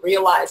don't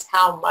realize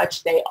how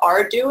much they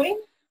are doing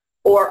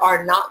or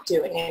are not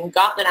doing. And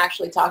Gottman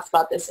actually talks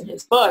about this in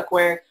his book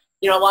where,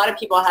 a lot of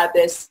people have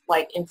this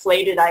like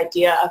inflated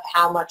idea of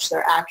how much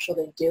they're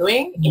actually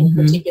doing in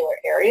particular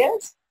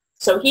areas.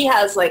 So he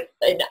has like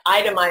an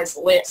itemized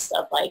list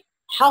of like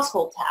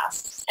household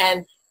tasks.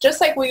 And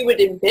just like we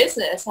would in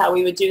business, how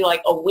we would do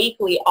like a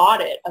weekly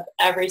audit of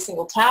every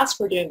single task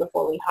we're doing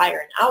before we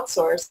hire and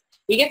outsource,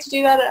 we get to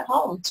do that at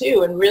home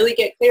too and really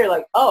get clear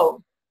like,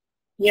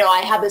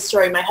 I have this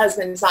story, my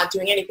husband's not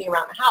doing anything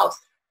around the house.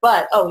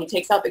 But, he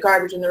takes out the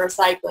garbage and the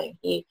recycling.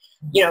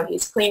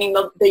 He's cleaning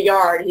the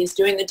yard. He's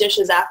doing the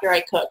dishes after I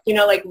cook.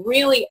 Like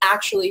really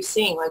actually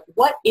seeing like,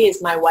 what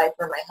is my wife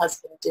or my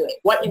husband doing?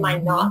 What am I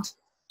not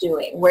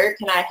doing? Where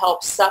can I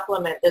help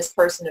supplement this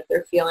person if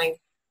they're feeling,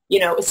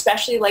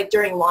 especially like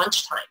during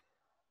launch time.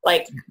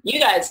 Like you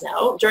guys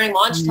know, during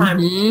launch time,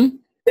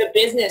 the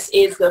business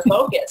is the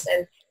focus.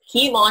 And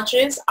he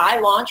launches, I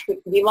launch,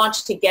 we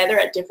launch together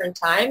at different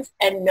times.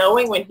 And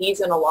knowing when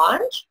he's in a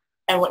launch,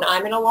 and when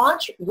I'm in a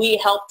launch, we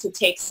help to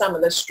take some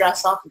of the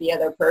stress off of the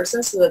other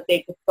person so that they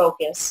can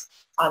focus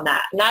on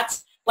that. And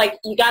that's like,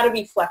 you got to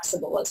be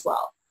flexible as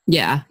well.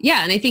 Yeah.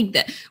 Yeah. And I think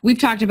that we've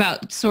talked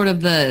about sort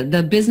of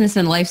the business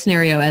and life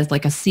scenario as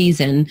like a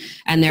season.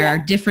 And there are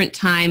different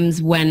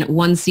times when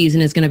one season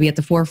is going to be at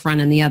the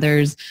forefront and the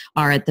others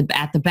are at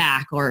the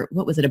back, or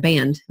what was it? A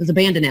band. It was a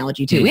band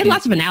analogy too. We had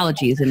lots of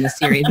analogies in this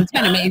series. It's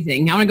been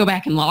amazing. I want to go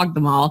back and log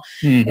them all.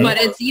 But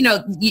it's,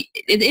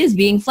 it is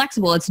being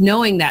flexible. It's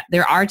knowing that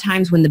there are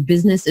times when the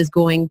business is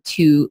going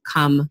to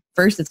come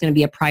first. It's going to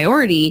be a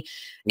priority.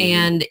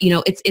 And,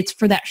 it's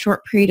for that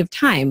short period of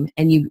time,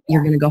 and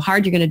you're going to go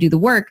hard, you're going to do the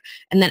work.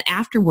 And then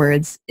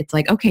afterwards, it's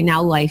like, okay,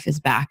 now life is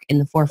back in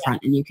the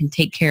forefront and you can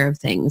take care of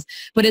things.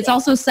 But it's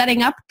also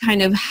setting up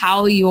kind of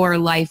how your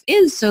life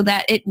is so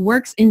that it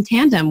works in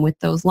tandem with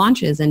those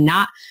launches, and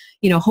not,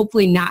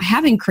 hopefully not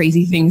having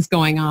crazy things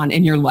going on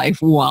in your life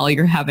while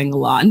you're having a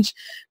launch.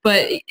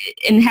 But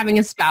in having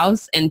a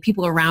spouse and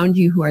people around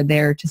you who are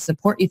there to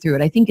support you through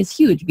it, I think is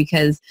huge,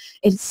 because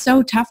it's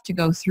so tough to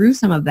go through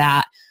some of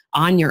that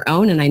on your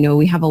own. And I know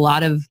we have a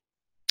lot of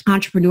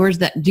entrepreneurs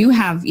that do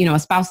have, a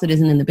spouse that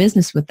isn't in the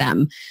business with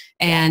them.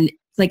 And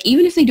it's like,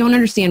 even if they don't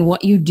understand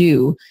what you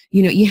do,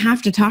 you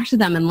have to talk to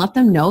them and let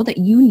them know that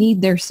you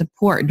need their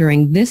support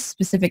during this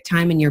specific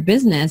time in your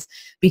business,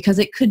 because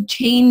it could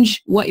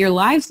change what your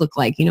lives look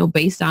like,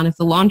 based on if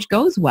the launch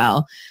goes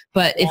well.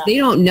 But if they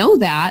don't know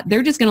that,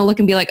 they're just going to look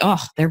and be like,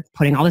 oh, they're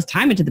putting all this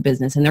time into the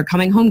business and they're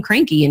coming home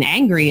cranky and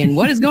angry and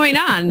what is going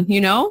on,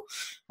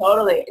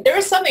 Totally. There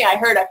was something I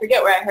heard, I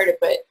forget where I heard it,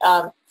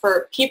 but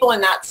for people in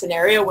that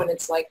scenario, when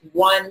it's like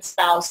one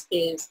spouse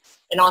is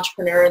an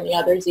entrepreneur and the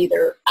other's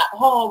either at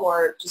home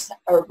or just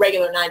a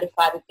regular 9 to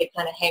 5, if they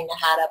kind of hang the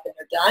hat up and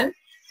they're done.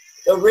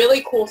 The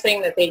really cool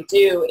thing that they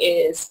do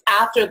is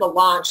after the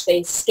launch,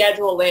 they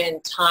schedule in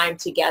time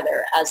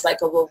together as like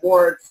a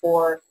reward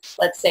for,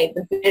 let's say,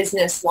 the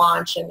business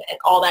launch and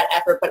all that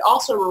effort, but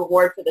also a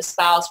reward for the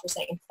spouse for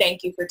saying,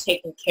 thank you for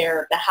taking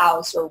care of the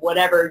house or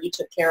whatever you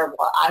took care of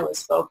while I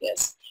was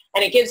focused.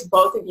 And it gives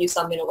both of you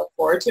something to look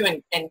forward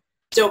to, and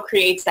still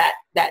creates that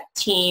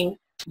team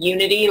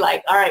unity.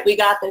 Like, all right, we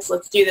got this.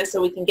 Let's do this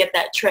so we can get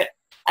that trip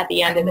at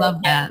the end of it. I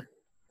love that.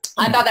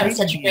 I thought that was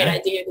such a great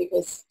idea,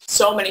 because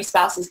so many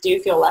spouses do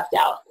feel left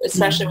out,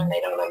 especially when they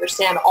don't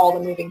understand all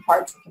the moving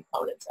parts and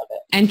components of it.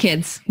 And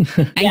kids.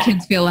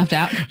 Kids feel left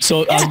out.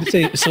 So I would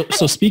say,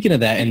 so speaking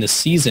of that, in the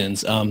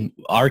seasons,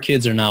 our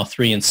kids are now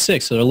 3 and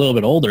 6, so they're a little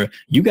bit older.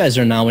 You guys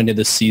are now into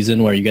the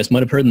season where you guys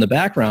might have heard in the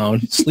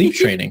background, sleep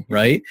training,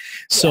 right?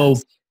 So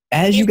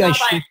as you guys,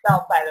 not by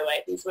himself, by the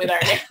way, he's with our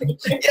neighbor.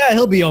 Yeah,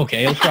 he'll be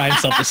okay. He'll cry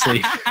himself to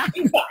sleep.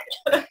 He's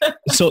fine.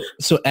 So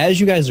as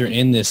you guys are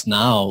in this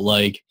now,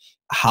 like,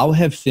 how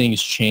have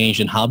things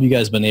changed, and how have you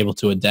guys been able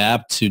to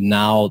adapt to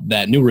now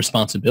that new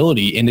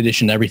responsibility in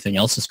addition to everything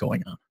else that's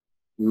going on?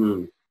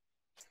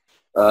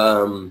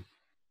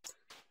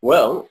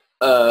 Well,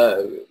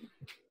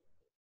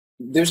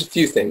 there's a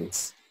few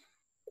things.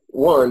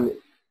 One,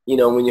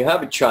 when you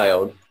have a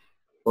child,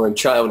 or a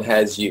child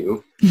has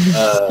you,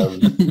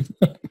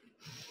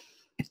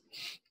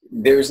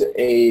 there's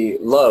a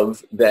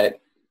love that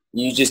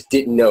you just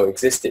didn't know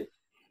existed.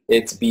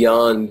 It's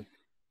beyond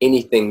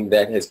anything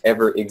that has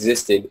ever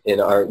existed in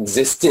our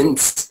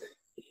existence.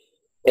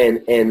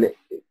 And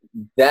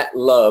that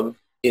love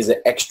is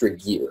an extra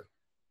gear.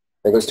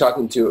 Like, I was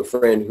talking to a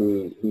friend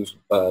whose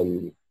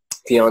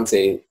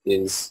fiance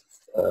is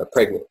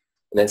pregnant.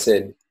 And I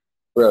said,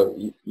 bro,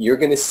 you're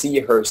going to see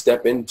her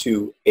step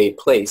into a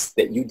place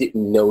that you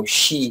didn't know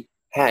she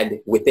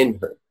had within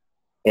her.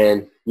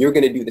 And you're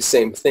going to do the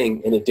same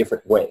thing in a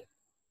different way.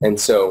 And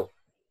so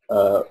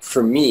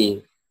for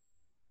me,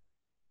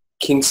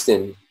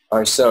 Kingston,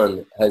 our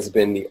son, has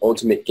been the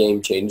ultimate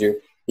game changer.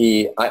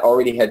 I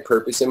already had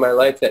purpose in my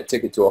life that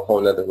took it to a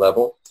whole nother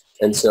level.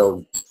 And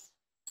so,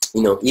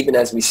 even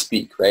as we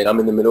speak, right, I'm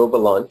in the middle of a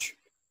launch.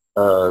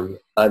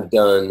 I've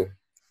done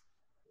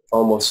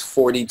almost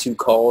 42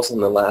 calls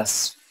in the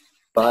last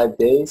 5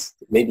 days,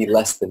 maybe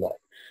less than that.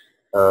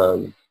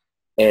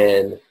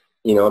 And,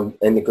 I'm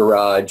in the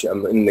garage,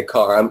 I'm in the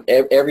car, I'm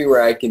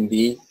everywhere I can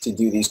be to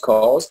do these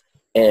calls,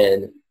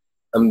 and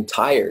I'm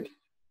tired.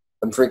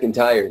 I'm freaking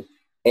tired.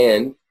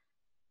 And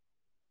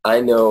I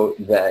know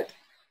that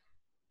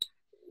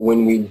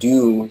when we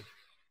do,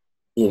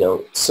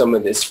 some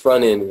of this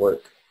front end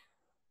work,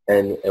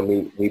 and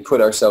we put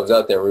ourselves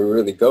out there, we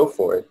really go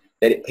for it,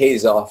 that it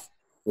pays off,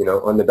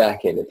 on the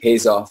back end. It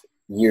pays off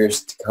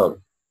years to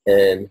come.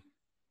 And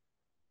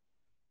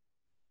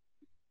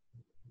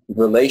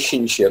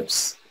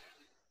relationships,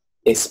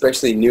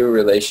 especially new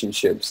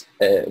relationships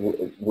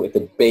with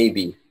a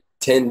baby,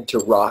 tend to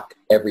rock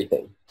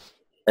everything.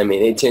 I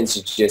mean, it tends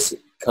to just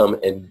come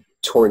and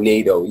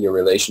tornado your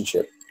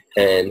relationship.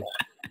 And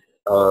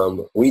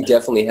we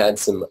definitely had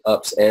some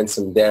ups and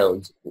some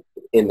downs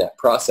in that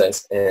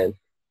process. And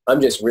I'm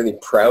just really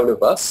proud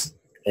of us,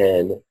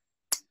 and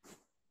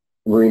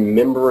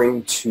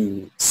remembering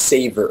to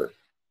savor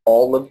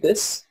all of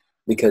this,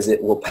 because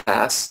it will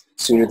pass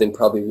sooner than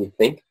probably we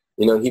think.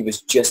 He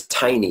was just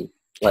tiny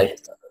like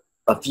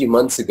a few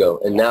months ago,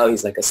 and now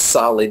he's like a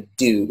solid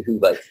dude who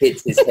like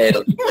hits his head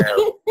on the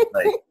ground,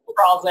 like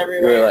crawls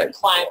everywhere, like,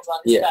 climbs on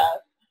stuff.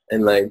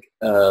 and like,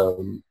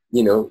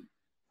 you know,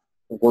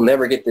 we'll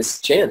never get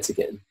this chance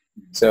again.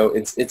 So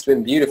it's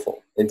been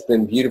beautiful. It's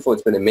been beautiful.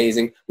 It's been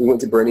amazing. We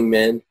went to Burning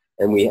Man,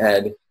 and we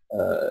had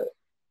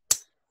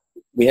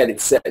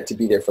it set to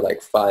be there for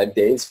like 5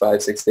 days,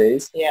 6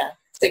 days. Yeah,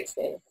 6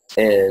 days.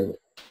 And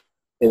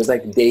it was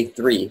like day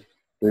 3.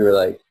 We were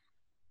like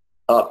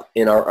up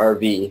in our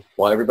RV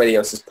while everybody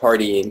else is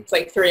partying. It's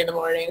like 3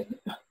 a.m,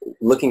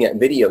 looking at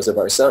videos of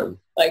our son,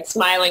 like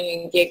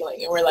smiling and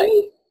giggling, and we're like,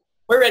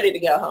 we're ready to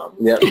go home.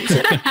 Yeah,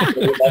 so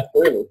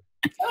early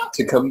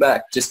to come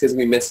back just because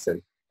we missed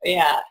him.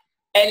 Yeah,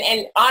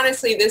 and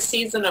honestly, this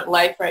season of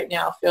life right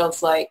now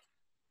feels like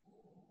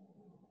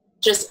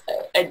just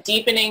a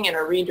deepening and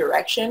a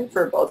redirection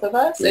for both of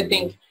us. I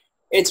think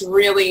it's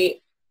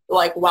really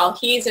like, while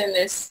he's in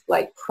this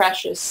like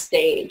precious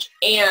stage,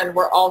 and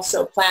we're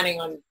also planning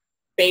on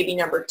baby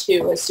number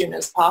 2 as soon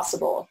as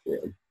possible.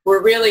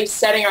 We're really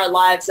setting our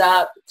lives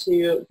up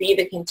to be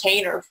the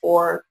container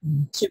for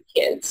 2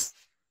 kids,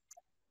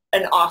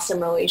 an awesome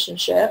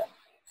relationship,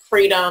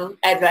 freedom,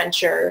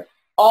 adventure,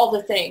 all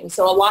the things.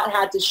 So a lot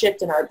had to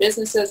shift in our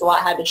businesses. A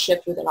lot had to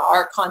shift within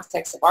our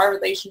context of our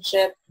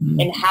relationship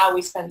and how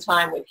we spend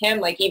time with him.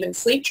 Like even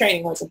sleep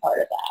training was a part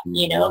of that.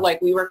 You know,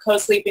 like we were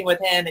co-sleeping with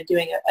him and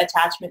doing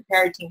attachment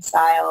parenting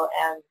style.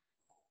 And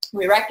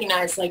we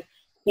recognized like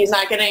he's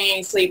not getting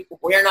any sleep.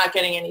 We're not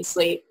getting any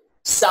sleep.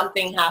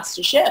 Something has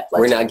to shift.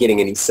 We're not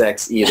getting any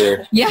sex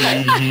either.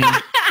 Yeah.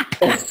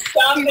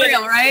 Something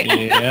real, right?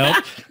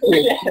 Yep.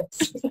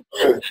 Yes.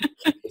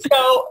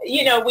 So,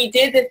 you know, we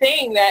did the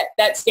thing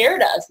that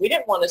scared us. We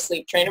didn't want to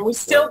sleep train, and we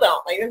still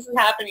don't. Like, this is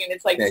happening, and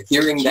it's like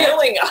hearing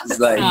killing that us. is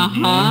like,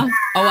 Oh,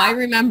 I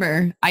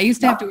remember. I used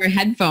to have to wear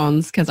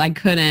headphones because I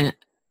couldn't.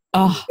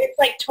 Oh, It's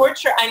like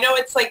torture. I know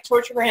it's like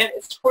torture for him.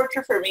 It's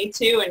torture for me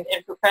too,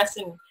 and for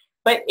Preston.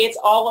 But it's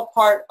all a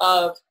part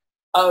of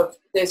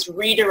this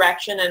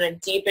redirection and a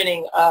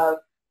deepening of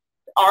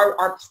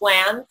our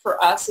plan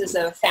for us as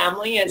a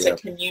family, as a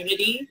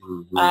community,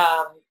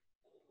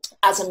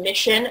 as a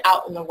mission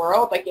out in the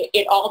world. Like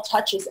it all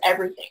touches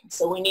everything.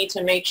 So we need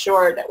to make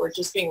sure that we're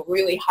just being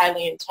really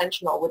highly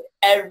intentional with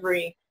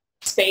every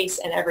space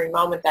and every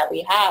moment that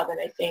we have. And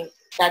I think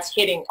that's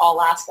hitting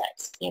all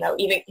aspects. You know,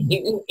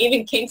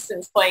 even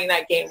Kingston's playing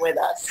that game with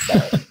us.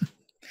 So.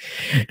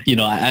 You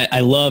know, I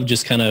love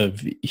just kind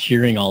of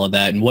hearing all of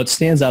that. And what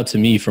stands out to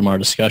me from our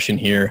discussion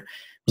here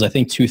was, I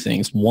think, 2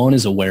 things. One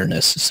is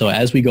awareness. So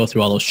as we go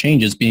through all those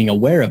changes, being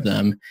aware of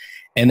them.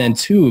 And then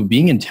 2,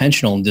 being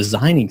intentional and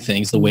designing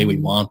things the way we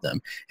want them.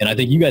 And I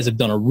think you guys have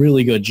done a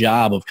really good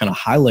job of kind of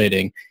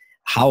highlighting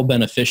how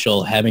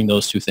beneficial having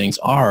those 2 things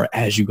are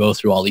as you go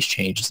through all these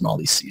changes and all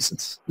these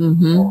seasons.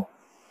 mm-hmm.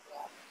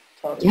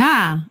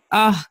 Yeah.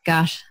 Oh,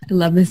 gosh. I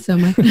love this so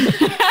much.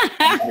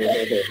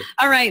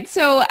 All right.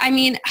 So, I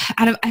mean,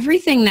 out of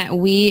everything that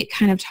we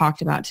kind of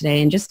talked about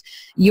today and just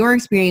your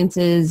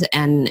experiences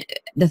and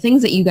the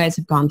things that you guys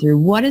have gone through,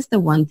 what is the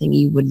one thing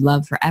you would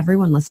love for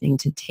everyone listening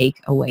to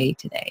take away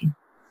today?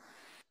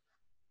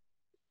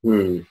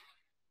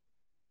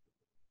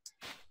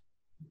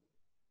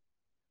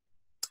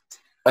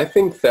 I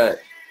think that,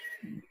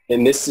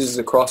 and this is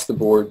across the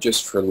board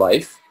just for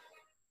life,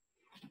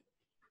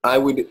 I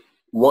would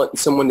want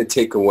someone to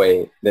take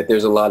away that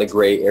there's a lot of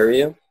gray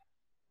area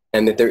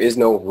and that there is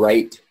no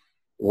right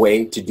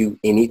way to do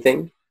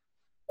anything.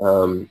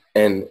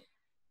 And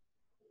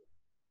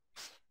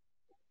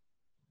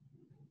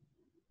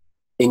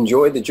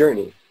enjoy the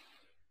journey.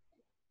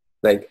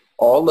 Like,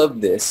 all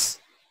of this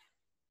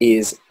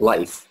is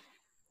life.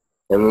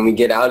 And when we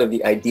get out of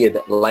the idea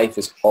that life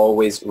is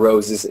always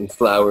roses and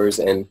flowers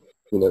and,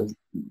 you know,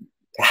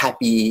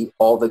 happy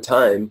all the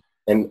time,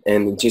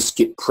 and just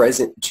get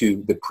present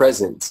to the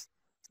present,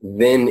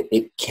 then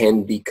it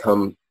can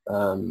become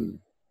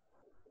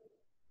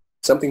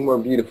something more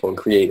beautiful and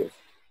creative.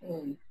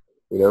 You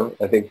know,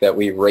 I think that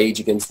we rage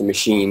against the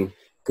machine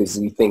because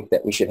we think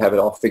that we should have it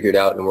all figured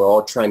out, and we're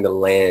all trying to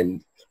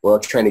land. We're all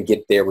trying to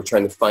get there. We're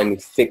trying to finally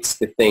fix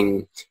the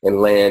thing and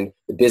land.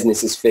 The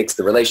business is fixed.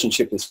 The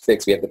relationship is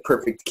fixed. We have the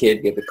perfect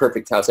kid. We have the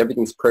perfect house.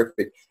 Everything's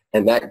perfect.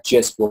 And that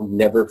just will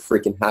never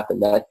freaking happen.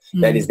 That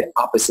is the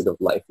opposite of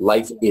life.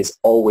 Life is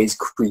always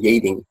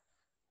creating.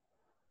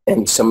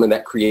 And some of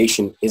that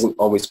creation isn't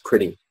always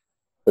pretty,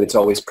 but it's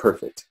always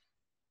perfect.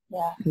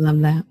 Yeah. I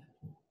love that.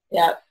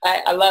 Yeah,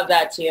 I love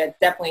that too. I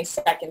definitely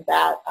second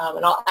that.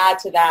 And I'll add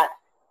to that,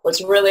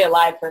 what's really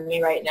alive for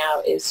me right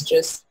now is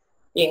just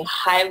being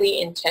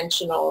highly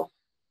intentional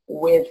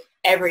with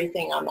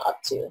everything I'm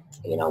up to.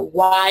 You know,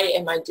 why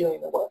am I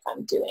doing the work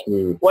I'm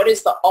doing? What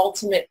is the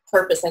ultimate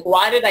purpose? Like,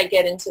 why did I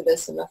get into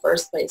this in the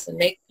first place? And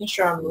making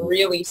sure I'm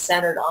really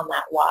centered on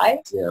that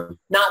why.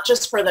 Not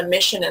just for the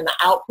mission and the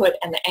output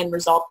and the end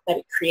result that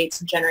it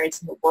creates and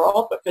generates in the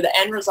world, but for the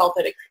end result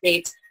that it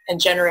creates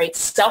and generates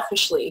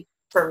selfishly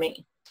for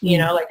me. You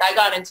know, like, I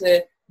got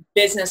into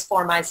business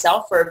for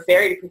myself for a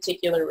very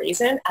particular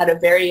reason at a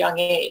very young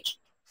age: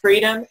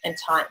 freedom and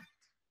time,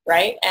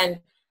 right? And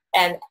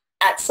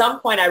at some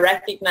point I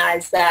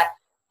recognized that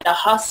the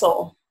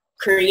hustle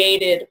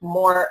created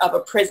more of a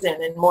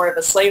prison and more of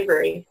a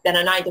slavery than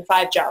a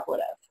 9-to-5 job would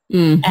have.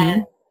 Mm-hmm.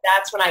 And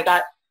that's when I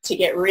got to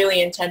get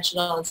really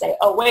intentional and say,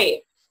 oh,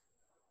 wait,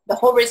 the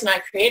whole reason I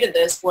created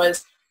this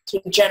was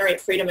to generate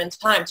freedom and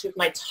time, two of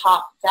my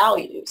top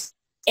values,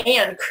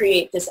 and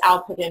create this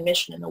output and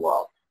mission in the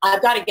world.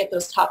 I've got to get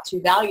those top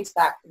two values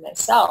back for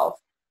myself,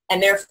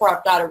 and therefore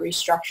I've got to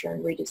restructure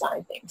and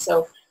redesign things.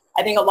 So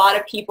I think a lot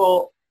of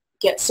people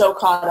get so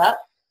caught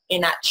up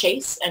in that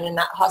chase and in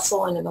that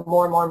hustle and in the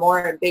more and more and more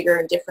and bigger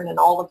and different and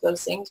all of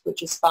those things,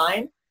 which is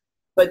fine.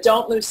 But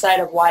don't lose sight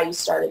of why you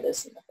started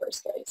this in the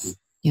first place.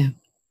 Yeah.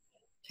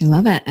 I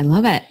love it. I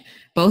love it.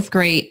 Both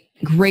great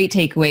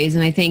takeaways.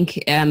 And I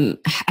think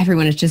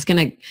everyone is just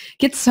going to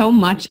get so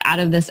much out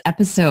of this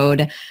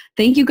episode.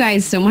 Thank you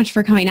guys so much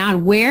for coming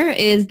on. Where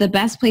is the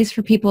best place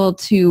for people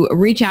to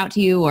reach out to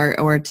you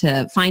or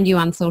to find you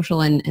on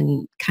social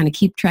and kind of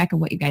keep track of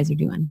what you guys are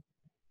doing?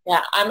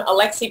 Yeah, I'm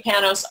Alexi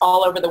Panos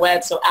all over the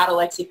web. So at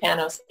Alexi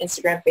Panos,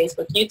 Instagram,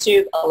 Facebook,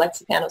 YouTube,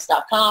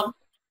 alexipanos.com.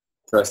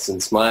 Preston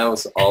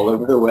Smiles all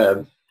over the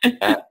web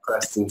at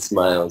Preston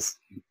Smiles.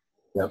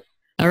 Yep.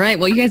 All right.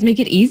 Well, you guys make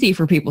it easy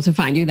for people to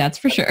find you. That's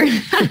for sure.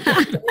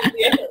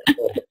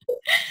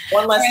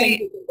 One less thing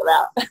to think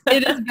about.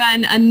 It has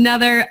been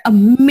another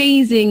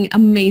amazing,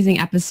 amazing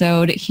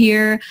episode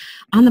here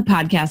on the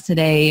podcast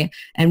today.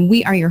 And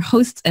we are your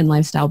hosts and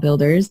lifestyle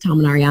builders, Tom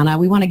and Ariana.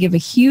 We want to give a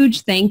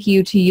huge thank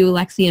you to you,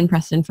 Alexi and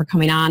Preston, for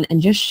coming on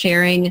and just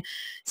sharing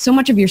so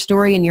much of your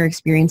story and your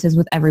experiences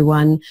with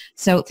everyone.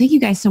 So thank you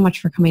guys so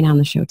much for coming on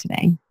the show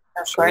today.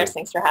 Of course.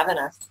 Thanks for having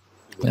us.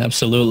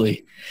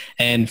 Absolutely.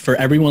 And for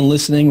everyone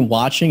listening,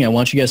 watching, I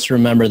want you guys to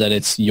remember that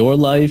it's your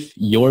life,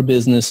 your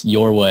business,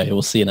 your way.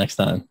 We'll see you next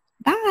time.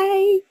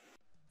 Bye.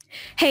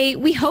 Hey,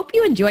 we hope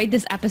you enjoyed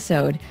this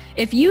episode.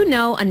 If you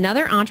know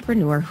another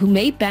entrepreneur who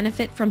may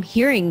benefit from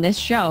hearing this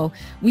show,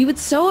 we would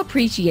so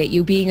appreciate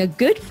you being a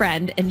good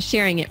friend and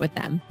sharing it with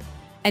them.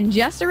 And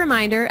just a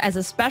reminder, as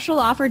a special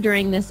offer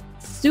during this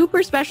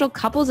super special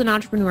Couples in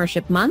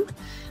Entrepreneurship Month,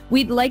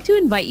 we'd like to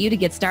invite you to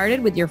get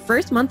started with your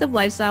first month of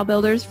Lifestyle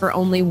Builders for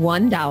only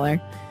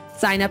 $1.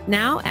 Sign up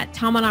now at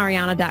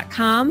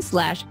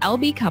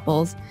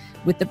tomandariana.com/LBcouples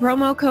with the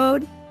promo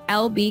code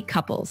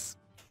LBcouples.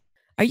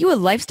 Are you a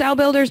Lifestyle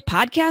Builders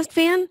podcast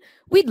fan?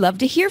 We'd love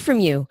to hear from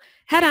you.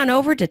 Head on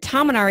over to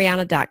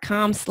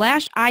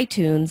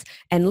tomandariana.com/iTunes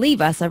and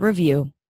leave us a review.